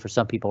media, for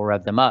some people,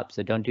 rev them up.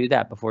 So don't do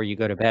that before you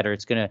go to bed, or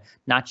it's going to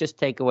not just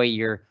take away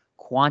your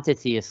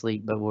quantity of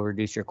sleep, but will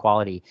reduce your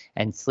quality.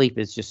 And sleep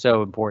is just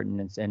so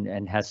important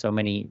and has so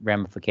many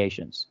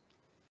ramifications.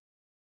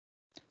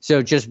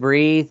 So just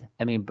breathe.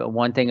 I mean, but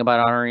one thing about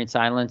honoring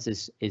silence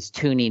is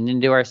tuning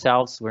into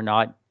ourselves. We're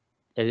not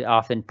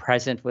often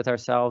present with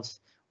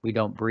ourselves. We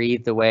don't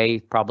breathe the way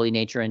probably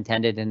nature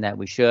intended and that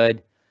we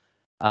should.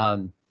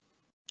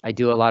 I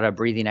do a lot of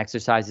breathing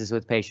exercises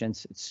with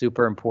patients. It's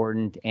super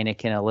important, and it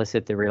can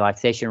elicit the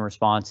relaxation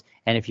response.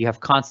 And if you have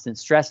constant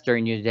stress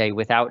during your day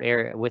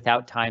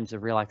without times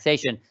of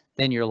relaxation,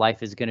 then your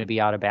life is going to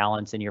be out of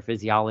balance and your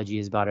physiology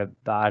is out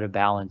of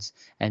balance.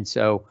 And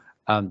so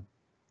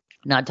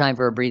not time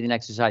for a breathing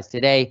exercise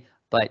today,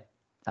 but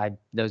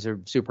those are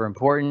super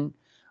important.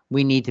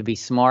 We need to be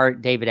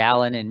smart. David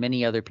Allen and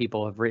many other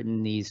people have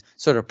written these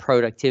sort of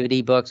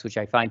productivity books, which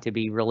I find to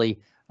be really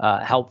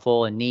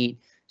helpful and neat.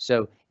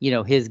 So,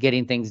 his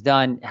Getting Things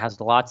Done has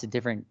lots of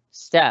different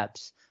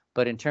steps,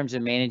 but in terms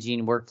of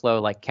managing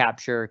workflow like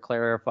capture,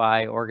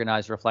 clarify,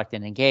 organize, reflect,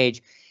 and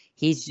engage,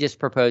 he's just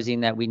proposing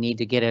that we need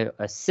to get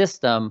a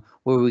system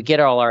where we get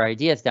all our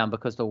ideas down,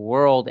 because the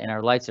world and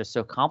our lives are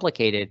so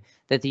complicated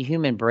that the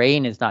human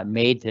brain is not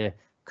made to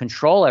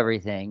control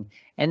everything.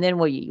 And then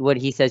what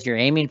he says you're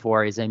aiming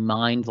for is a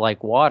mind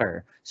like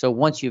water. So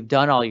once you've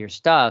done all your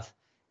stuff,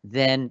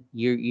 then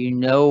you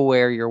know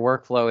where your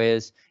workflow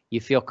is. You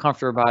feel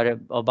comfortable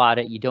about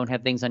it. You don't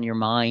have things on your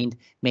mind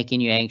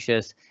making you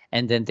anxious,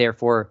 and then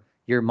therefore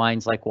your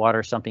mind's like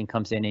water. Something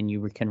comes in and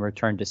you can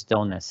return to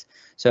stillness.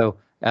 So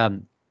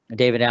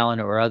David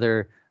Allen or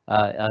other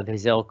of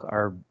his ilk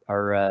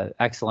are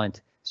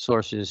excellent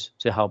sources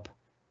to help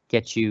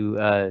get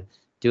you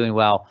doing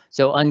well.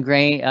 So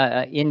ingrained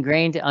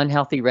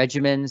unhealthy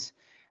regimens.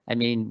 I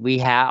mean, we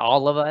have,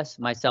 all of us,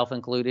 myself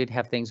included,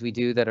 have things we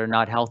do that are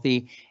not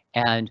healthy.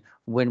 And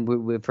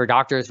when for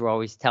doctors, we're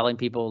always telling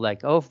people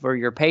like, oh, for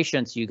your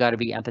patients, you got to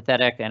be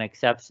empathetic and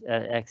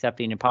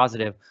accepting and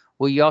positive.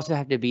 Well, you also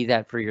have to be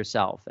that for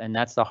yourself. And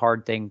that's the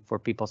hard thing for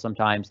people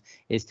sometimes,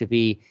 is to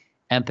be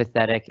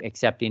empathetic,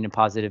 accepting, and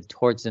positive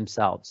towards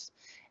themselves.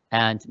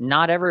 And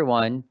not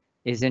everyone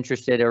is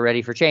interested or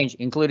ready for change,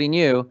 including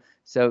you.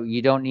 So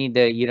you don't need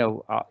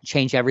to,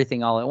 change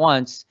everything all at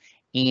once,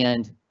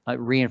 and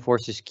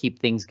reinforcers keep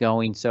things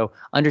going. So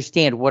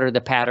understand what are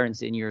the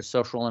patterns in your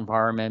social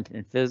environment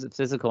and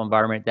physical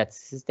environment that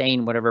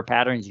sustain whatever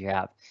patterns you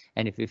have.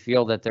 And if you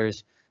feel that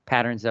there's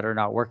patterns that are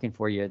not working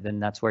for you, then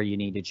that's where you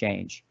need to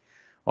change.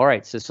 All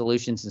right, so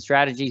solutions and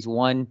strategies.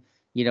 One,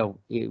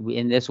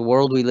 in this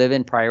world we live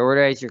in,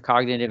 prioritize your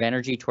cognitive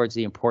energy towards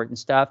the important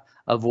stuff.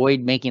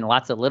 Avoid making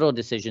lots of little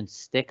decisions.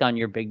 Stick on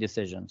your big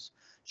decisions.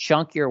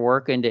 Chunk your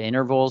work into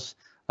intervals.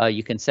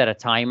 You can set a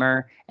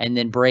timer and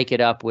then break it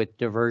up with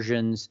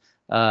diversions,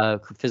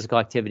 physical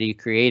activity,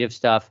 creative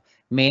stuff.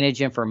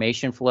 Manage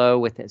information flow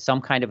with some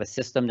kind of a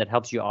system that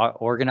helps you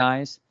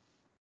organize.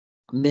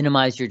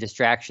 Minimize your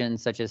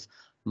distractions, such as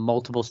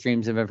multiple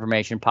streams of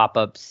information,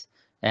 pop-ups,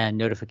 and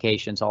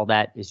notifications. All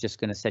that is just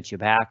going to set you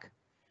back.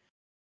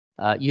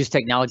 Use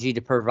technology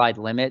to provide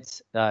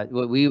limits.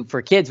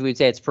 For kids, we'd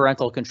say it's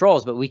parental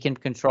controls, but we can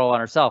control on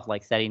ourselves,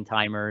 like setting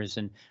timers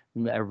and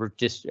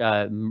just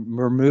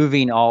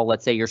removing all,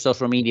 let's say, your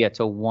social media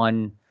to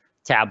one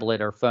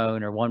tablet or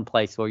phone or one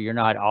place where you're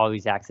not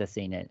always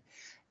accessing it.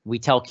 We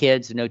tell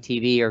kids no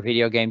TV or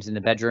video games in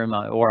the bedroom,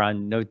 or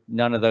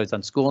none of those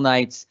on school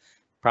nights.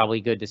 Probably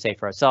good to say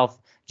for ourselves.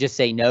 Just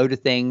say no to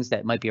things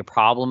that might be a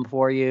problem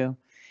for you.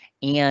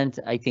 And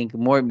I think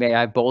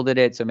I bolded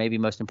it, so maybe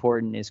most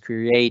important is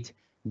create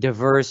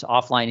diverse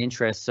offline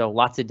interests. So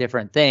lots of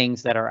different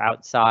things that are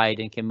outside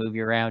and can move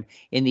you around.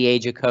 In the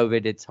age of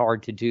COVID, it's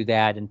hard to do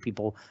that, and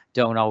people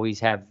don't always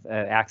have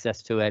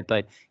access to it.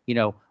 But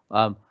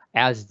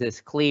as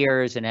this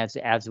clears and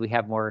as we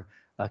have more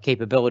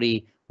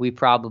capability, we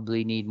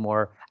probably need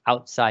more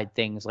outside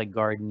things like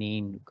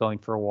gardening, going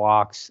for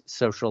walks,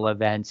 social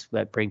events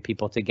that bring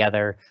people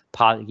together,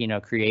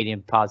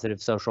 creating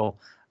positive social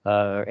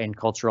and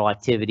cultural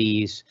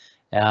activities.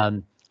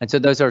 And so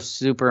those are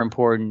super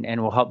important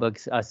and will help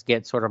us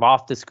get sort of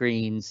off the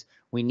screens.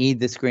 We need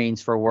the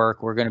screens for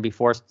work. We're going to be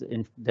forced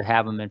to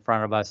have them in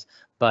front of us,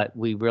 but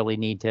we really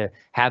need to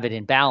have it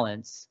in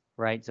balance,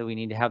 right? So we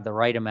need to have the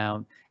right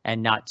amount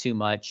and not too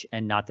much,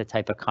 and not the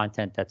type of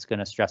content that's going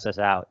to stress us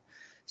out.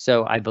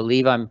 So I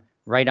believe I'm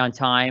right on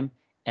time,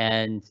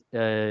 and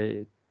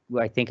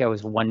I think I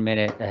was 1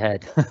 minute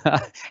ahead.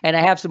 And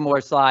I have some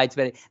more slides,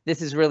 but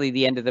this is really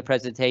the end of the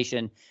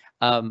presentation.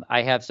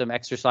 I have some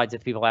extra slides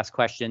if people ask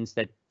questions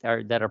that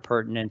are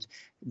pertinent.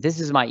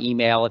 This is my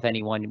email if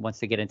anyone wants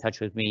to get in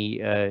touch with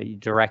me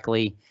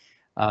directly.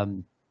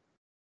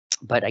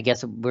 But I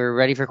guess we're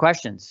ready for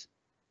questions.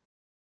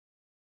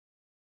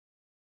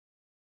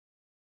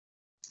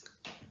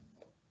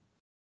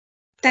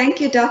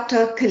 Thank you,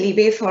 Dr.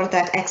 Kaliebe, for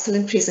that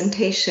excellent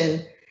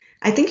presentation.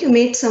 I think you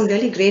made some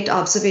really great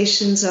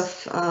observations of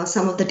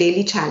some of the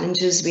daily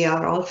challenges we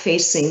are all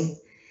facing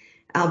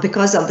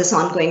because of this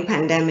ongoing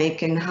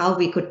pandemic, and how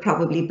we could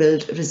probably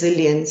build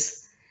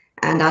resilience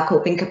and our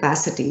coping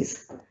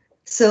capacities.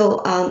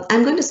 So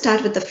I'm going to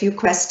start with a few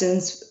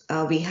questions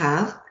we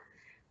have.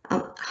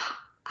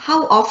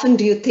 How often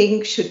do you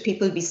think should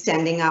people be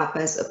standing up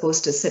as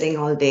opposed to sitting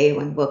all day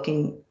when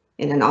working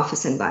in an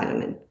office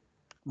environment?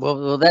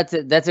 Well, that's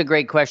a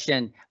great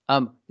question. I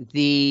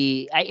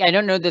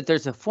don't know that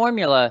there's a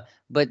formula,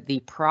 but the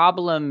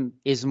problem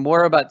is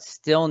more about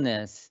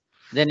stillness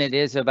than it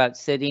is about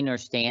sitting or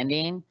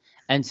standing.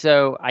 And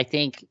so I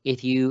think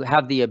if you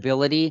have the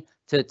ability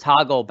to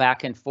toggle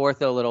back and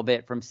forth a little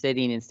bit from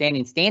sitting and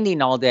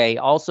standing all day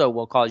also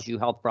will cause you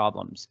health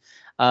problems.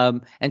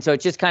 And so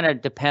it just kind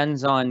of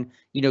depends on,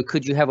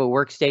 could you have a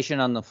workstation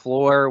on the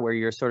floor where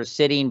you're sort of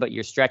sitting, but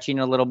you're stretching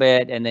a little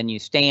bit and then you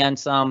stand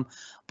some.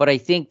 But I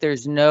think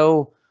there's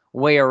no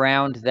way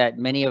around that.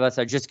 Many of us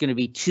are just going to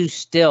be too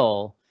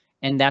still.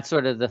 And that's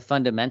sort of the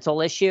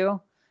fundamental issue.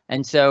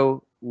 And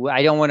so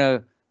I don't want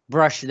to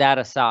brush that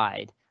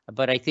aside.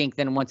 But I think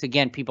then once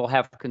again, people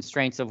have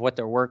constraints of what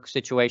their work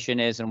situation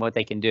is and what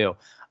they can do.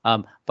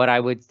 But I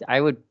would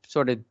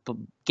sort of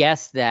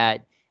guess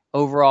that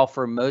overall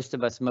for most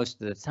of us,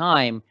 most of the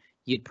time,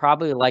 you'd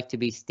probably like to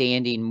be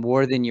standing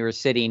more than you're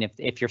sitting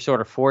if you're sort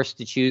of forced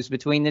to choose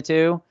between the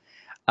two.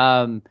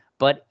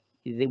 But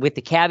with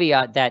the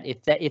caveat that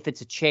if it's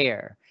a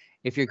chair,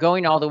 if you're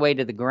going all the way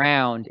to the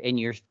ground and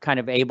you're kind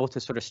of able to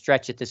sort of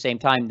stretch at the same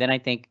time, then I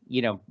think,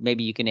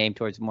 maybe you can aim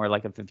towards more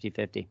like a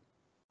 50-50.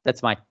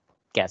 That's my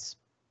guess.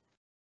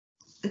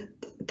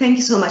 Thank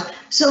you so much.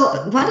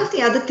 So one of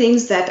the other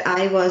things that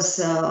I was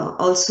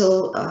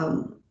also,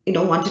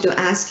 wanted to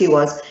ask you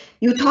was,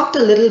 you talked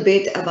a little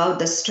bit about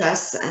the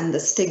stress and the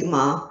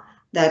stigma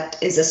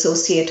that is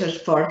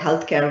associated for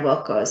healthcare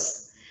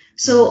workers.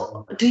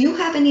 So do you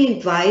have any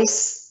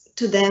advice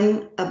to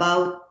them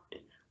about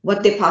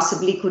what they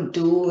possibly could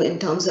do in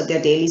terms of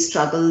their daily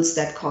struggles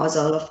that cause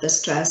all of the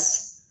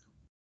stress?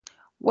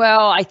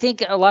 Well, I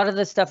think a lot of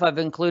the stuff I've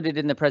included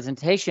in the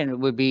presentation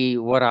would be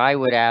what I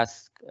would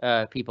ask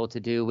people to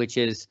do, which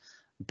is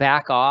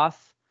back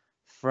off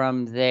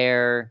from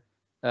their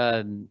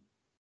from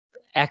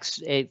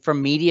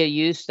media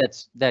use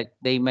that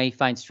they may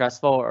find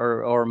stressful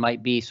or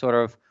might be sort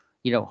of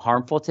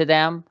harmful to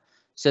them.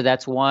 So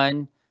that's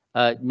one.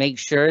 Make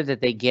sure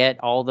that they get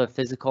all the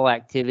physical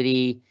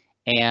activity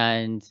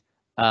and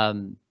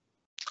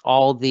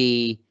all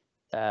the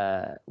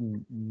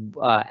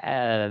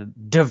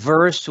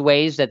diverse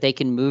ways that they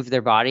can move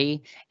their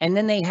body. And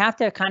then they have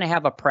to kind of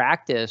have a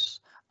practice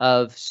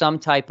of some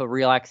type of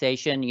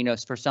relaxation.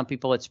 For some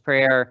people it's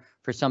prayer,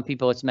 for some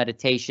people it's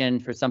meditation,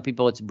 for some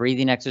people it's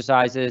breathing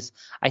exercises.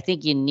 I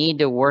think you need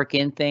to work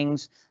in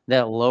things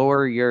that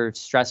lower your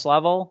stress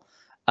level.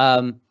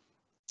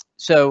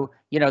 So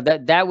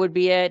that would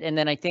be it. And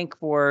then I think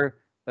for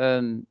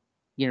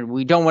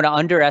we don't want to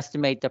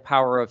underestimate the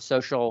power of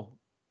social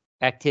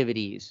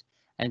activities.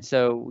 And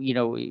so,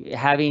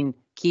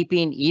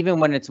 keeping, even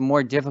when it's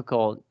more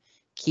difficult,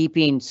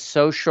 keeping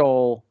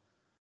social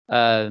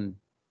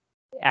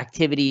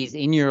activities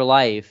in your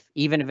life,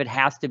 even if it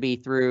has to be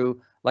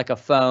through like a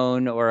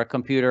phone or a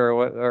computer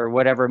or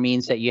whatever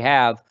means that you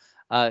have,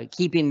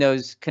 keeping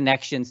those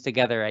connections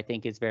together, I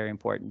think is very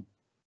important.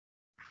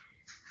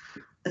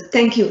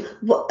 Thank you.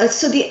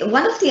 So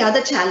one of the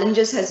other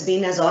challenges has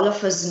been, as all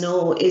of us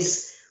know,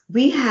 is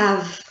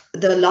the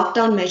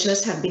lockdown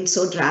measures have been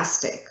so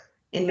drastic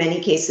in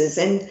many cases.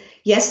 And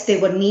yes, they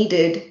were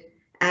needed,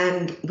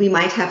 and we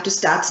might have to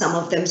start some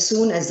of them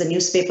soon, as the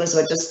newspapers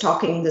were just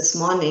talking this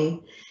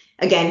morning.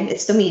 Again,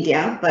 it's the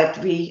media, but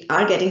we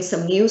are getting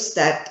some news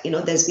that,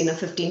 there's been a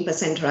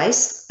 15%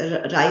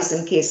 rise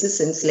in cases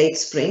since late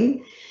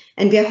spring.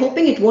 And we are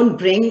hoping it won't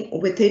bring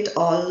with it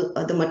all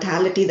the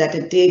mortality that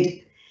it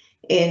did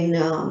in,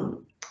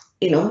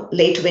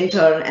 late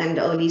winter and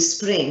early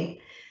spring.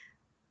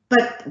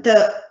 But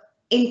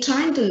in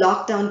trying to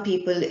lock down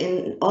people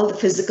in all the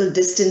physical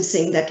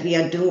distancing that we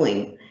are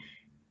doing,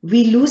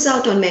 we lose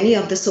out on many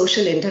of the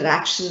social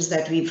interactions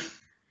that we've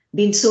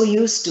been so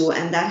used to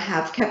and that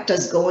have kept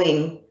us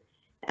going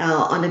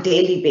on a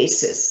daily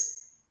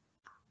basis.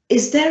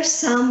 Is there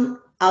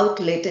some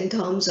outlet in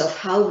terms of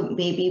how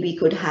maybe we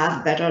could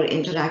have better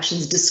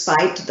interactions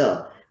despite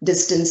the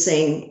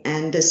distancing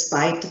and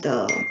despite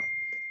the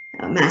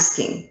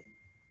masking?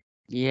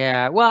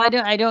 Yeah, well,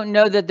 I don't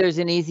know that there's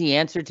an easy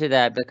answer to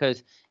that,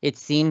 because it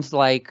seems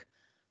like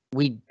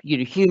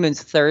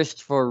humans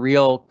thirst for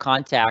real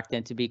contact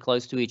and to be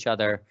close to each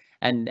other,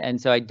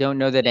 and so I don't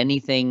know that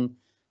anything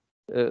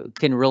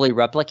can really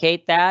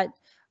replicate that.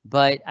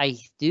 But I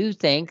do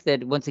think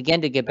that, once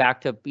again, to get back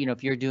to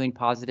if you're doing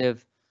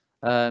positive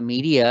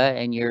media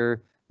and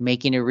you're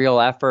making a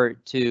real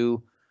effort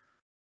to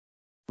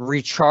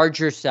recharge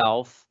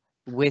yourself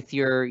with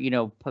your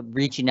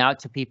reaching out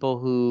to people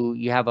who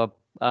you have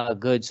a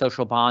good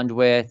social bond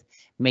with,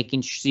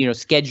 making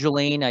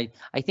scheduling.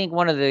 I think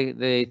one of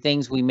the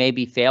things we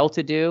maybe fail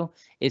to do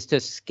is to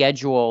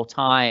schedule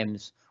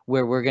times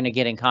where we're going to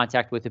get in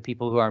contact with the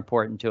people who are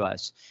important to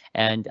us.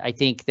 And I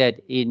think that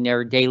in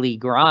our daily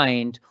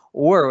grind,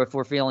 or if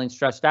we're feeling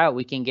stressed out,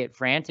 we can get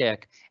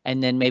frantic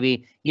and then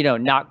maybe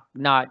not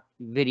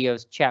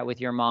videos chat with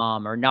your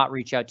mom, or not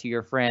reach out to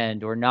your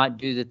friend, or not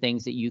do the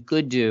things that you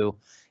could do.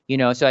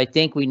 So I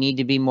think we need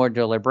to be more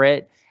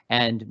deliberate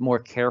and more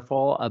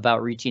careful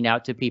about reaching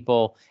out to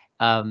people,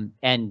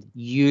 and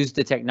use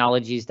the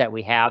technologies that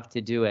we have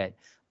to do it.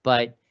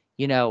 But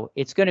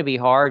it's going to be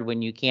hard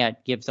when you can't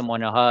give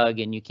someone a hug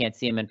and you can't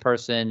see them in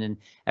person and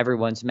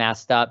everyone's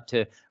masked up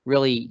to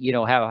really,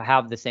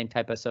 have the same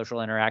type of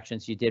social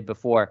interactions you did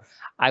before.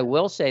 I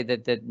will say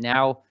that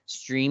now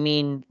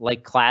streaming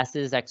like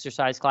classes,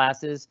 exercise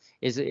classes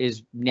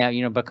is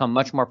now, become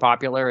much more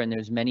popular, and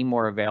there's many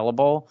more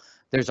available.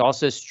 There's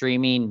also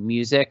streaming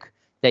music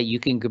that you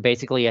can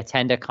basically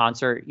attend a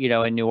concert,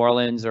 in New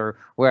Orleans or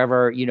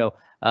wherever,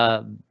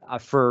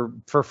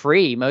 for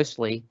free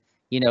mostly.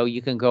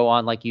 You can go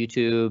on like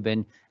YouTube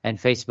and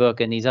Facebook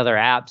and these other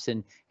apps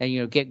and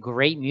get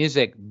great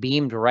music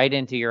beamed right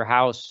into your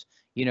house,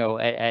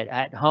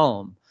 at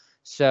home.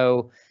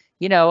 So,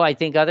 I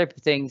think other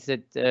things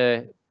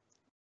that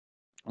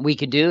we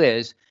could do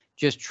is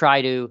just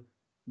try to,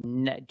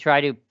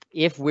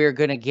 if we're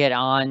going to get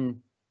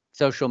on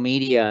social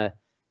media,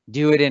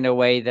 do it in a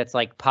way that's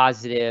like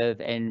positive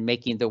and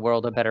making the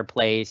world a better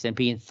place and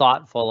being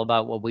thoughtful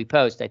about what we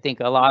post. I think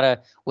a lot of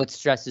what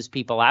stresses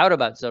people out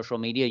about social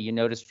media, you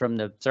noticed from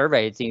the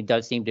survey, it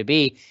does seem to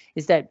be,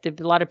 is that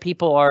a lot of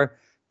people are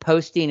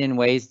posting in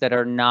ways that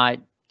are not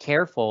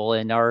careful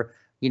and are,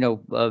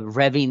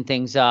 revving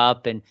things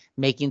up and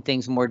making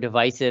things more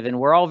divisive. And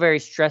we're all very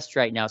stressed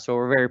right now. So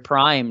we're very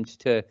primed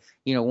to,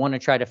 want to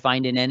try to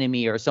find an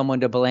enemy or someone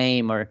to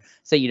blame or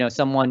say,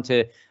 someone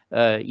to,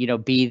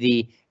 be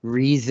the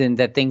reason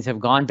that things have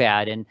gone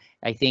bad. And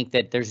I think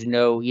that there's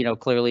no,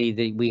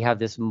 clearly we have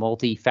this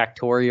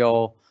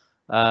multifactorial,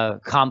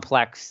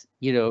 complex,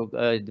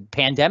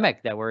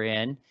 pandemic that we're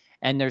in,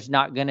 and there's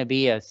not going to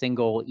be a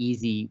single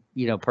easy,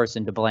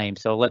 person to blame.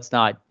 So let's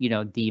not,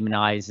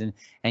 demonize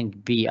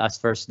and be us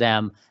versus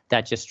them.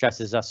 That just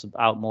stresses us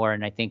out more,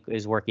 and I think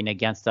is working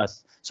against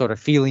us sort of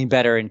feeling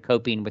better and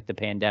coping with the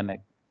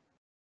pandemic.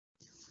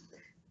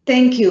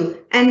 Thank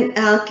you. And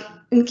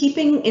in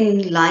keeping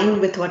in line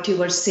with what you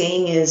were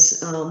saying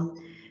is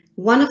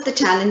one of the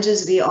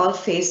challenges we all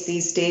face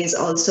these days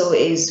also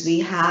is we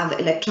have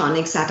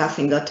electronics at our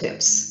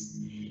fingertips.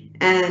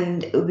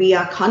 And we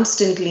are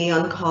constantly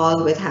on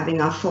call with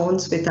having our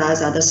phones with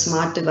us, other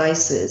smart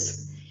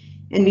devices,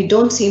 and we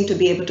don't seem to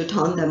be able to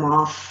turn them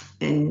off.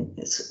 And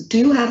do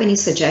you have any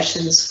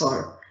suggestions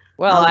for?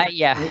 Well,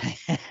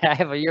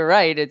 you're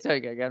right. I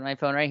got my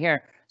phone right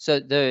here. So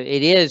it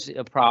is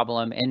a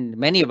problem, and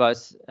many of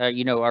us,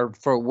 are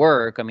for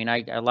work. I mean,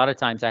 a lot of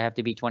times I have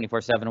to be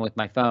 24/7 with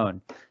my phone.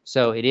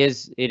 So it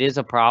is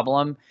a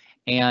problem,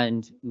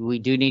 and we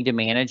do need to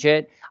manage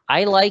it.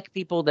 I like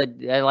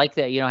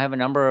that, I have a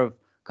number of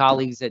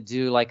colleagues that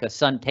do like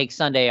take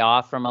Sunday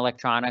off from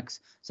electronics.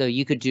 So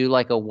you could do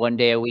like a 1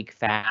 day a week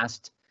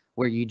fast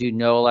where you do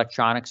no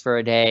electronics for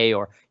a day,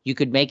 or you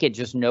could make it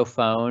just no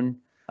phone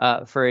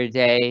for a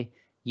day.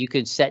 You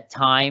could set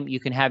time. You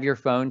can have your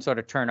phone sort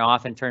of turn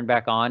off and turn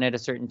back on at a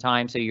certain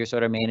time. So you're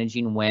sort of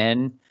managing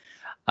when.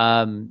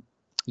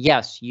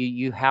 Yes,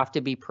 you have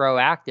to be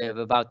proactive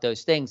about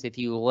those things. If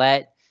you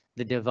let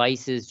the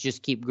devices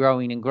just keep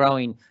growing and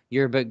growing,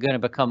 you're going to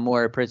become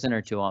more a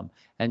prisoner to them.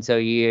 And so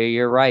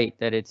you're right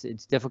that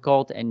it's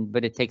difficult,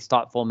 but it takes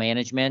thoughtful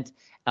management.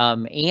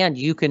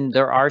 And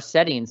there are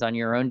settings on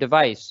your own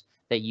device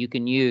that you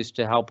can use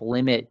to help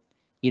limit,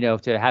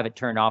 to have it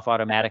turn off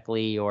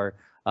automatically or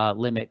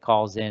limit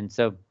calls in.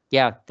 So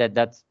yeah,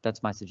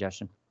 that's my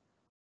suggestion.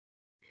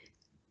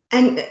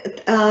 And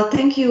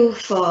thank you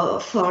for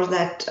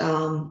that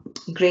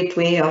great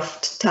way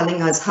of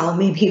telling us how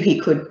maybe we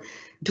could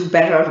do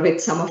better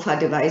with some of our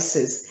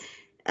devices.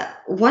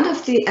 I'm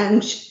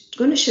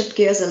going to shift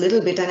gears a little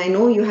bit, and I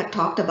know you had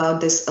talked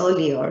about this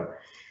earlier,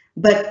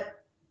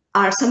 but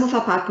some of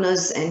our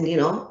partners and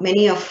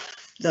many of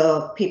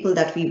the people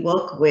that we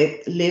work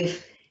with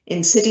live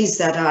in cities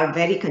that are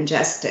very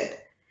congested,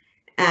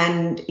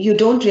 and you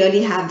don't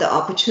really have the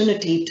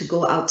opportunity to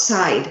go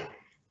outside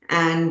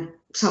and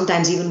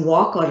sometimes even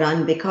walk or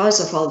run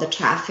because of all the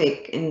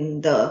traffic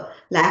and the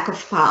lack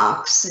of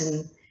parks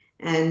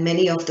and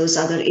many of those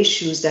other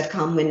issues that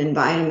come in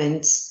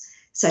environments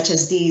such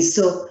as these.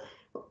 So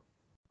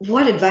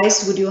what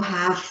advice would you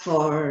have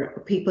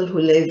for people who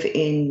live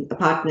in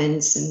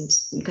apartments and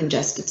in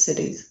congested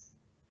cities?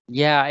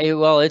 Yeah,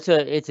 it's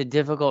a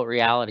difficult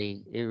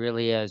reality. It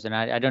really is. And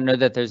I don't know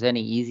that there's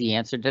any easy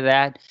answer to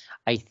that.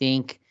 I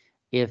think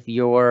if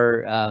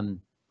you're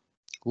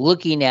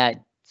looking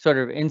at sort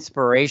of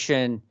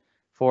inspiration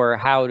for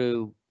how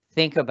to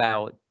think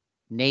about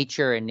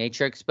nature and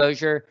nature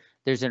exposure,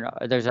 there's an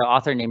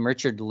author named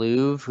Richard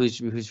Louv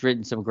who's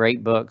written some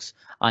great books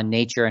on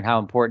nature and how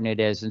important it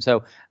is. And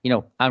so,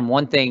 on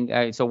one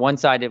thing, so one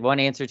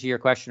answer to your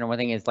question, or one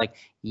thing is like,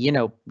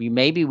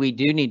 maybe we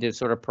do need to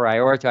sort of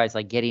prioritize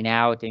like getting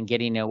out and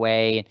getting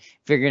away and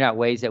figuring out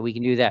ways that we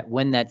can do that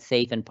when that's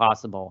safe and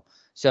possible.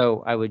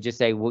 So I would just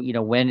say,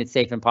 when it's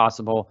safe and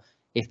possible,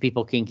 if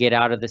people can get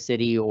out of the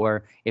city,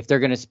 or if they're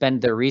going to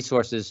spend their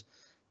resources,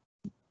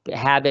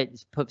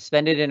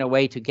 spend it in a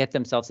way to get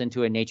themselves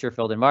into a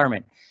nature-filled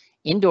environment.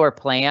 Indoor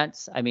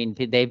plants, I mean,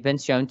 they've been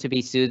shown to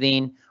be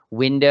soothing.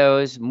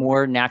 Windows,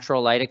 more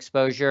natural light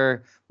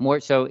exposure, more.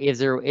 So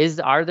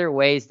are there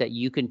ways that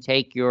you can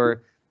take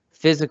your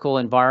physical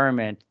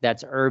environment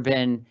that's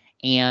urban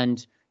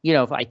and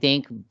I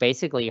think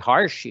basically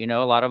harsh. A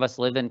lot of us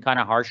live in kind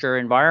of harsher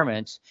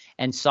environments,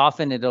 and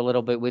soften it a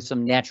little bit with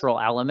some natural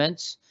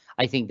elements.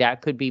 I think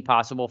that could be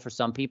possible for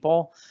some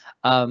people.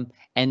 And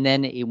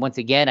then once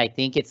again, I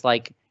think it's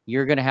like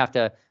you're going to have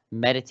to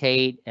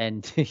meditate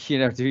and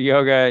do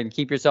yoga and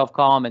keep yourself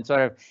calm, and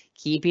sort of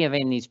keep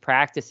having these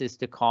practices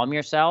to calm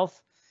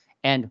yourself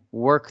and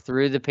work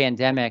through the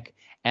pandemic.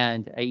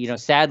 And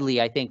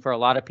sadly, I think for a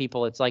lot of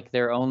people, it's like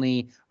their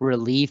only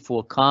relief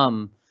will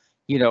come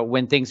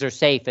when things are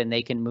safe and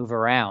they can move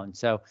around.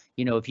 So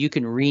if you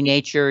can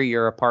renature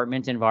your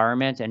apartment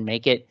environment and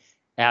make it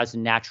as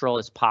natural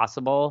as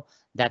possible,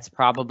 that's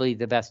probably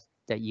the best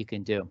that you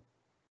can do.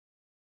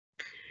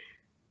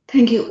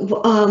 Thank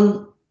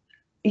you.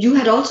 You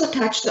had also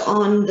touched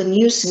on the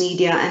news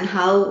media and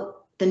how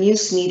the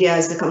news media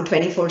has become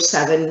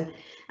 24/7,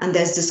 and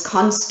there's this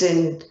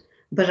constant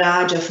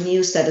barrage of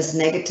news that is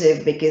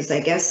negative because I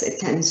guess it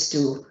tends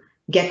to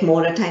get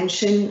more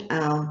attention,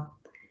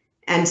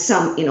 and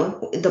some,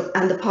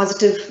 the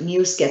positive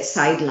news gets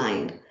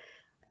sidelined.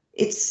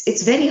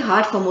 It's very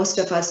hard for most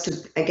of us to,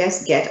 I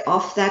guess, get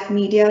off that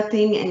media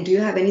thing. And do you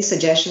have any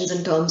suggestions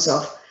in terms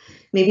of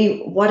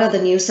maybe what are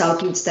the news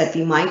outlets that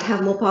we might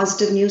have more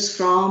positive news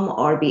from,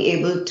 or be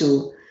able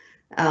to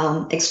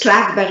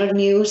extract better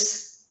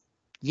news?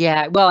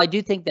 Yeah, well, I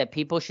do think that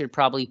people should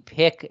probably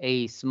pick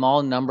a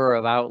small number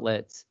of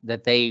outlets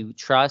that they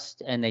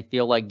trust and they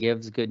feel like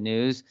gives good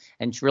news,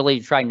 and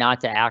really try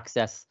not to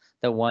access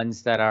the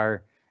ones that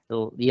are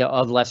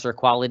of lesser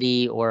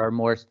quality or are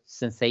more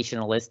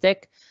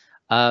sensationalistic.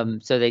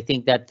 So they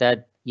think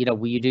that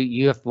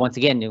you have, once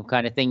again, new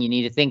kind of thing you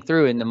need to think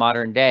through in the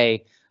modern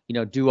day.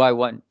 Do I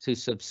want to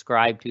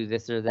subscribe to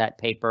this or that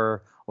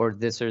paper or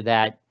this or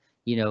that,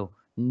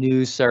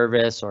 news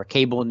service or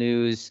cable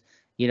news?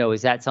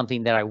 Is that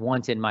something that I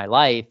want in my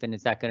life, and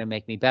is that going to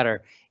make me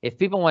better? If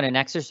people want an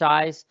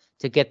exercise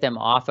to get them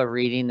off of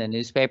reading the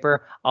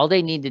newspaper, all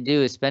they need to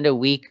do is spend a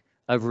week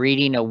of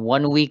reading a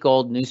 1 week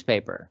old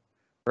newspaper.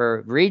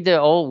 Read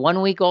the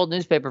 1 week old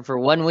newspaper for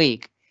 1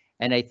 week.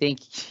 And I think,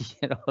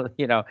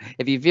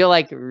 if you feel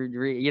like,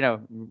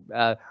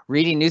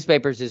 reading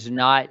newspapers is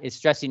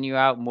stressing you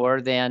out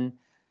more than,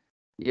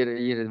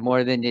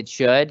 more than it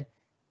should,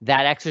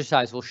 that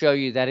exercise will show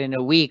you that in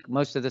a week,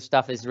 most of the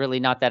stuff is really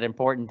not that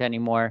important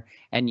anymore.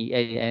 And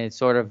it's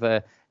sort of,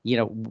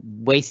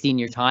 wasting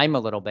your time a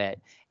little bit.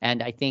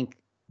 And I think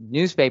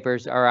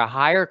newspapers are a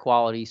higher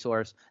quality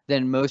source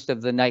than most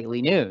of the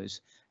nightly news.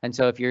 And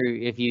so if you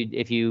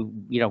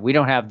we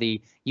don't have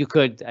you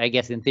could, I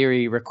guess, in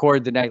theory,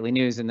 record the nightly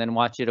news and then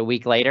watch it a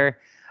week later.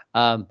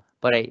 But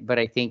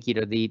I think,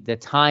 the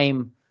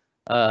time,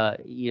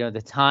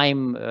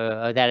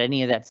 that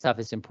any of that stuff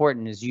is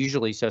important is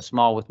usually so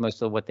small with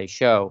most of what they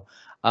show.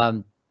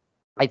 I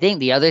think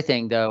the other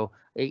thing, though,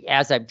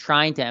 as I'm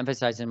trying to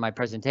emphasize in my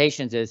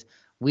presentations, is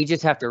we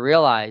just have to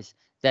realize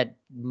that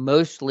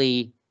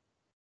mostly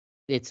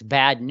it's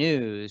bad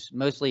news.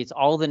 Mostly it's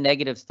all the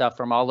negative stuff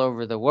from all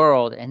over the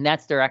world. And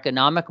that's their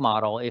economic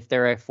model if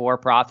they're a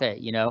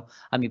for-profit,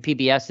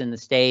 PBS in the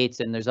States,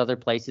 and there's other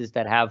places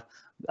that have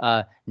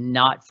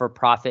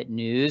not-for-profit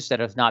news that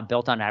is not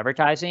built on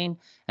advertising.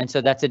 And so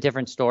that's a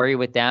different story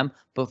with them.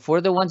 But for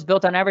the ones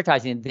built on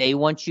advertising, they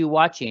want you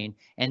watching,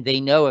 and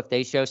they know if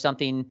they show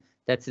something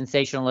that's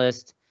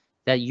sensationalist,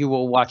 that you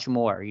will watch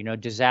more.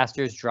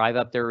 Disasters drive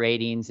up their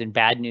ratings, and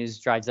bad news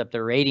drives up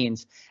their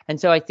ratings.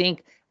 And so I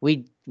think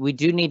we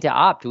do need to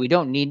opt. We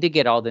don't need to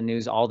get all the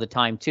news all the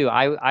time too.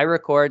 I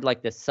record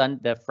like the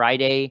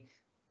Friday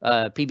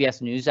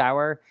PBS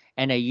NewsHour,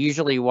 and I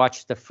usually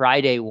watch the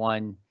Friday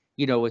one.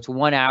 It's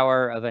 1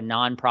 hour of a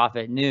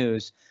nonprofit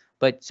news.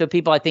 But so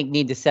people, I think,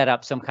 need to set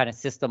up some kind of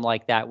system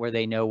like that where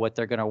they know what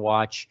they're going to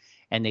watch,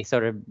 and they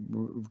sort of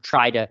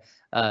try to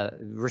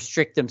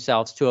restrict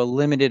themselves to a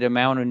limited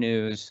amount of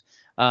news.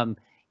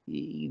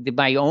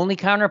 My only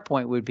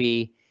counterpoint would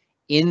be,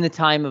 in the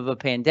time of a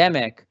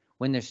pandemic,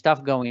 when there's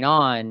stuff going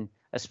on,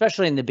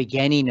 especially in the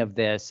beginning of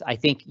this, I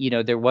think,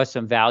 there was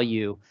some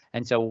value.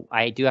 And so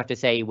I do have to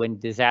say, when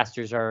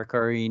disasters are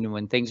occurring,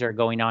 when things are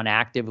going on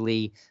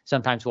actively,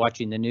 sometimes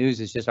watching the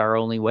news is just our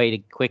only way to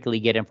quickly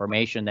get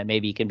information that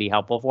maybe can be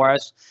helpful for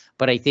us.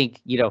 But I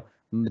think,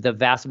 the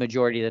vast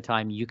majority of the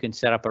time you can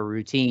set up a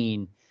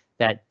routine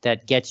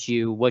that gets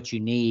you what you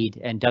need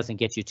and doesn't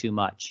get you too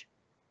much.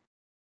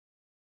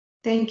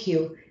 Thank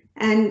you.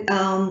 And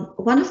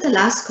one of the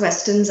last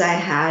questions I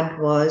had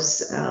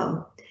was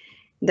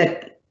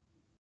that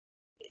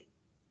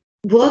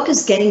work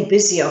is getting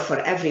busier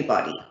for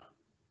everybody.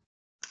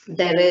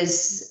 There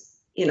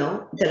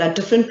are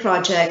different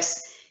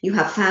projects, you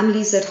have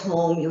families at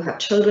home, you have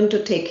children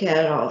to take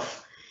care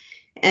of,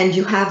 and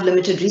you have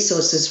limited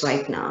resources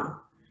right now.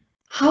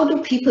 How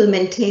do people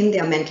maintain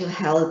their mental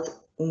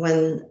health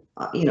when,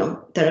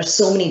 there are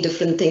so many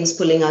different things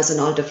pulling us in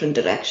all different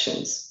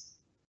directions?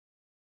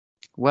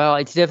 Well,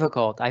 it's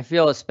difficult. I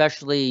feel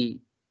especially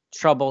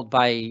troubled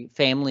by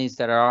families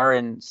that are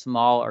in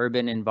small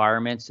urban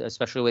environments,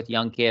 especially with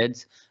young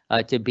kids,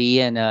 to be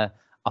in an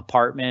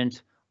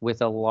apartment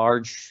with a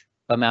large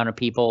amount of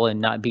people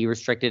and not be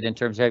restricted in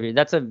terms of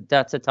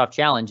that's a tough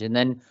challenge. And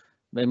then,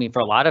 I mean, for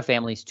a lot of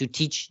families to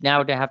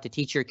have to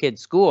teach your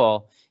kids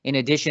school in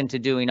addition to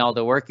doing all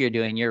the work you're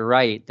doing, you're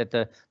right that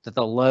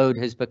the load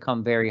has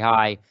become very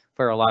high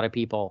for a lot of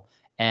people.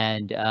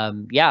 And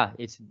yeah,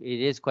 it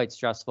is quite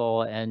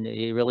stressful, and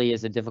it really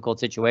is a difficult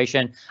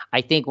situation.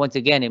 I think once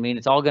again, I mean,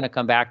 it's all going to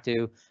come back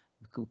to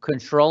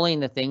controlling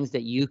the things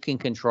that you can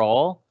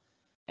control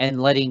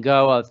and letting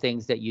go of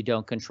things that you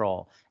don't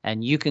control.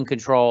 And you can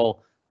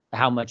control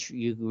how much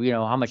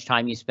how much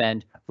time you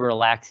spend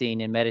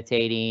relaxing and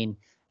meditating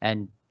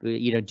and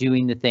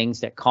doing the things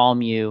that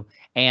calm you,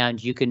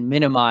 and you can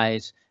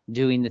minimize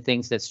doing the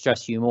things that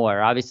stress you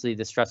more. Obviously,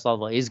 the stress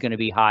level is going to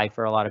be high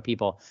for a lot of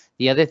people.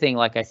 The other thing,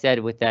 like I said,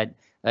 with that,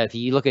 if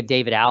you look at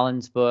David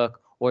Allen's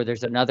book, or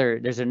there's a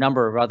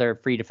number of other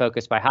Free to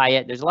Focus by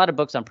Hyatt. There's a lot of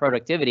books on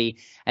productivity,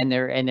 and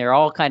they're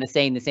all kind of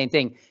saying the same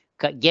thing.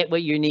 Get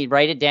what you need,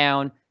 write it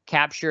down,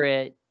 capture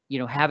it,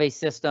 have a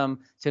system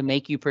to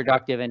make you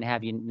productive and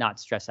have you not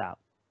stress out.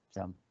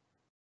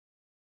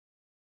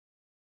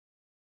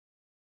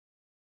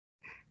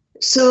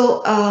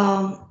 So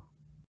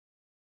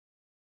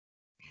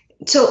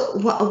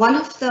one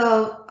of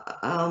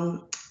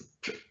the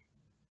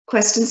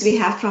questions we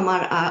have from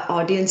our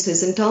audience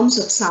is, in terms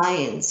of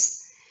science,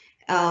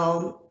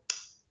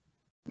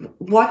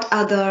 what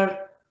other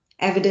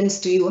evidence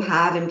do you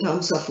have in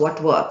terms of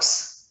what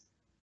works?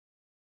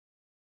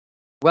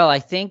 Well, I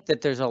think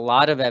that there's a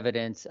lot of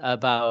evidence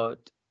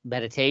about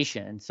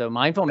meditation. So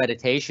mindful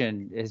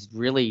meditation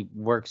really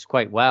works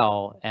quite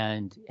well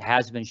and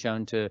has been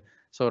shown to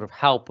sort of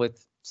help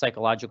with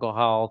psychological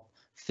health,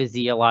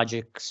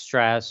 physiologic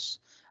stress.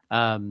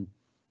 So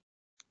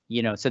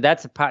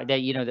that's a part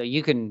that that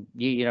you can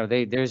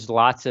there's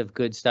lots of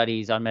good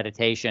studies on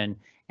meditation,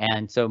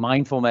 and so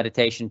mindful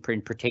meditation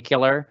in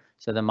particular.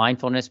 So the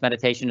mindfulness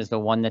meditation is the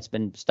one that's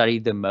been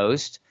studied the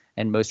most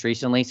and most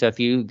recently. So if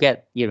you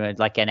get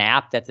like an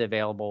app that's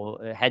available,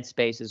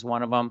 Headspace is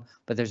one of them,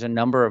 but there's a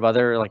number of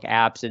other like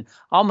apps, and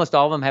almost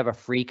all of them have a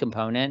free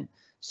component.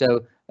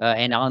 So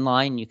and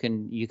online you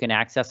can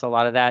access a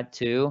lot of that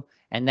too,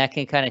 and that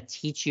can kind of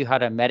teach you how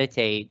to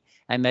meditate.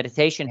 And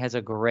meditation has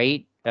a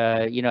great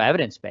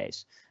evidence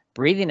base.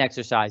 Breathing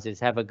exercises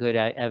have a good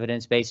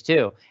evidence base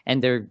too,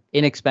 and they're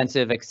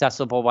inexpensive,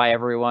 accessible by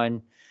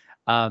everyone.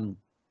 Back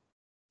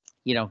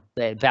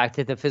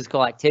to the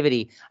physical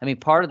activity. I mean,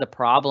 part of the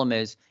problem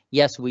is,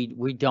 yes,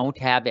 we don't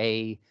have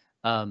a,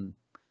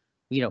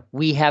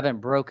 we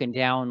haven't broken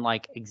down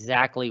like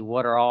exactly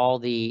what are all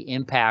the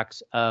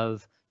impacts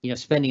of,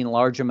 spending a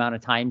large amount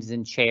of times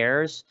in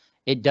chairs.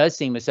 It does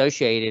seem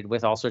associated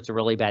with all sorts of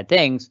really bad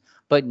things,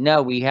 but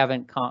no, we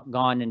haven't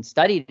gone and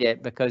studied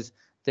it because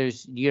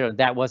there's,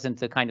 that wasn't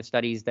the kind of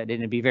studies that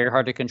it'd be very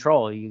hard to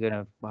control.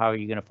 How are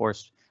you going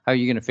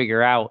to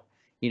figure out,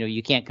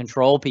 you can't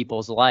control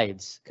people's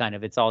lives, kind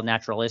of, it's all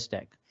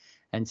naturalistic.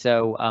 And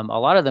so a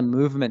lot of the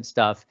movement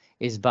stuff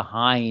is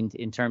behind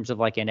in terms of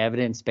like an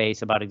evidence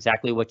base about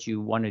exactly what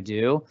you want to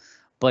do.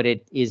 But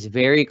it is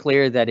very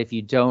clear that if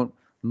you don't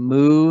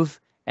move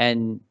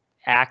and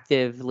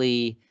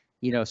actively,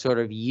 sort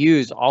of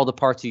use all the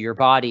parts of your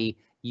body,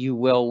 you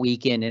will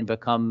weaken and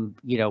become,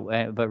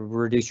 but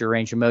reduce your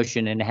range of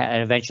motion and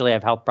eventually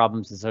have health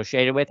problems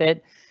associated with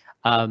it.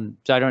 So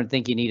I don't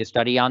think you need a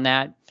study on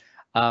that.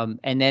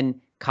 And then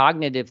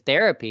cognitive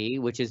therapy,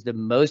 which is the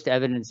most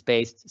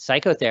evidence-based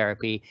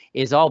psychotherapy,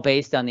 is all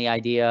based on the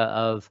idea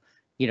of,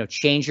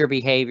 change your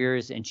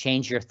behaviors and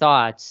change your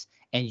thoughts,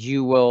 and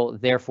you will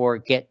therefore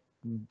get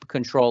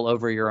control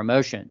over your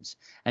emotions.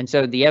 And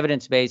so the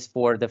evidence base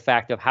for the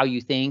fact of how you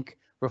think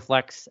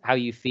reflects how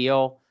you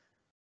feel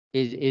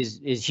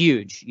is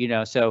huge.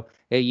 So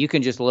you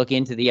can just look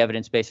into the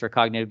evidence base for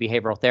cognitive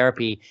behavioral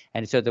therapy,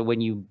 and so that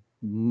when you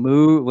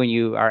move, when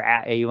you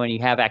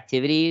have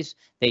activities,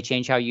 they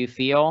change how you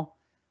feel.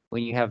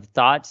 When you have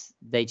thoughts,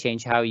 they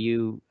change how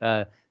you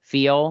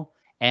feel,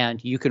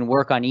 and you can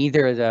work on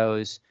either of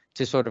those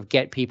to sort of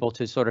get people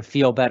to sort of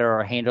feel better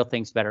or handle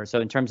things better.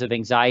 So in terms of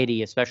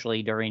anxiety,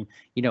 especially during,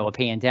 a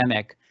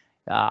pandemic,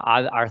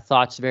 our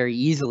thoughts very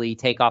easily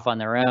take off on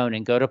their own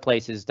and go to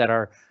places that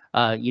are,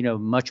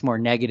 much more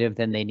negative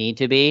than they need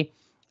to be.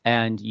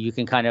 And you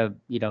can kind of,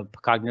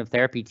 cognitive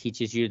therapy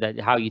teaches you that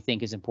how you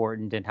think is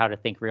important and how to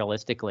think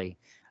realistically.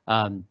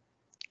 And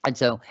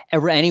so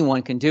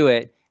anyone can do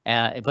it.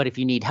 But if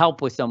you need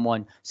help with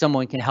someone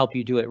can help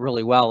you do it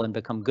really well and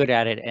become good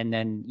at it. And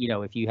then,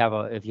 if you have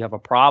a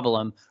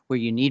problem where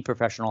you need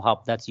professional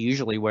help, that's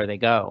usually where they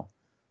go.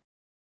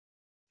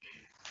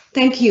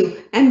 Thank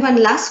you. And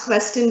one last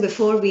question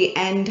before we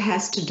end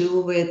has to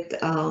do with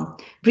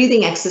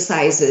breathing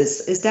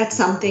exercises. Is that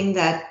something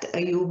that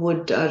you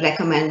would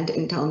recommend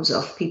in terms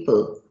of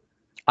people?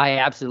 I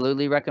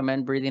absolutely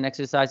recommend breathing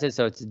exercises.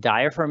 So it's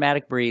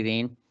diaphragmatic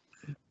breathing,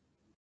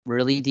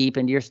 really deep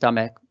into your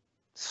stomach,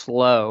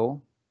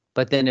 slow,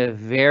 but then a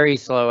very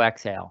slow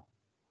exhale.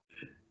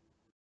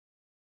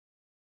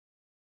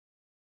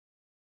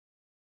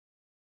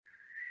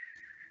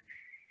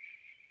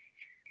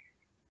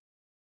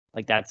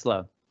 Like that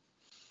slow.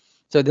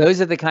 So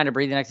those are the kind of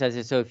breathing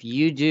exercises. So if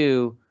you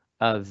do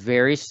a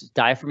very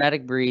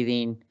diaphragmatic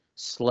breathing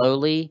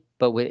slowly,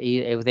 but with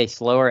a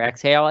slower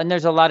exhale, and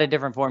there's a lot of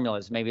different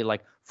formulas, maybe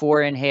like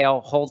 4 inhale,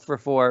 hold for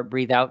 4,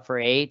 breathe out for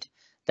 8.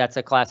 That's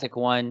a classic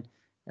one.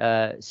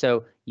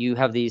 So you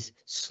have these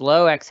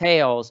slow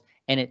exhales,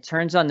 and it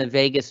turns on the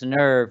vagus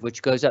nerve,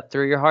 which goes up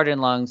through your heart and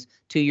lungs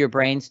to your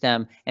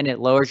brainstem, and it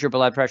lowers your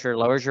blood pressure,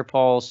 lowers your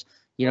pulse,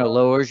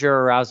 lowers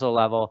your arousal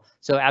level.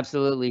 So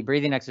absolutely,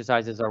 breathing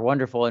exercises are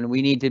wonderful, and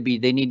they need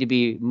to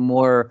be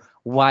more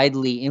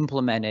widely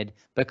implemented,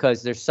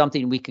 because there's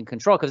something we can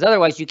control, because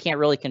otherwise you can't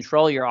really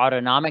control your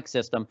autonomic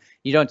system.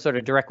 You don't sort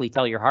of directly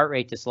tell your heart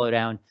rate to slow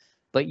down,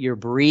 but your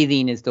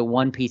breathing is the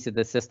one piece of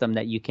the system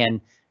that you can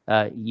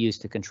use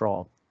to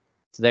control.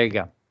 So there you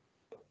go.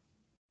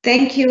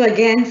 Thank you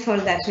again for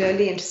that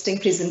really interesting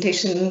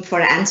presentation,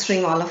 for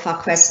answering all of our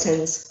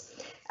questions.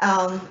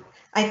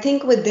 I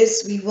think with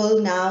this, we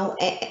will now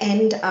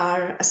end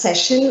our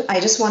session.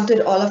 I just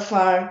wanted all of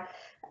our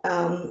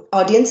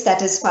audience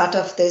that is part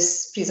of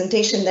this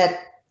presentation, that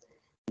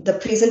the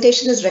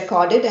presentation is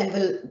recorded and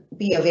will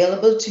be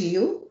available to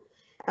you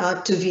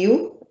to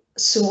view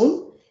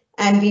soon.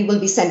 And we will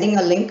be sending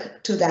a link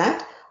to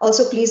that.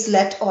 Also, please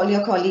let all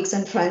your colleagues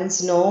and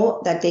friends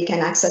know that they can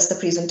access the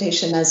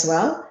presentation as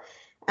well.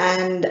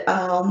 And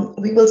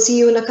we will see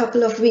you in a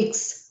couple of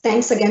weeks.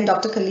 Thanks again,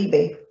 Dr.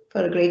 Kaliebe,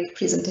 for a great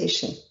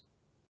presentation.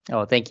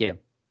 Oh, thank you.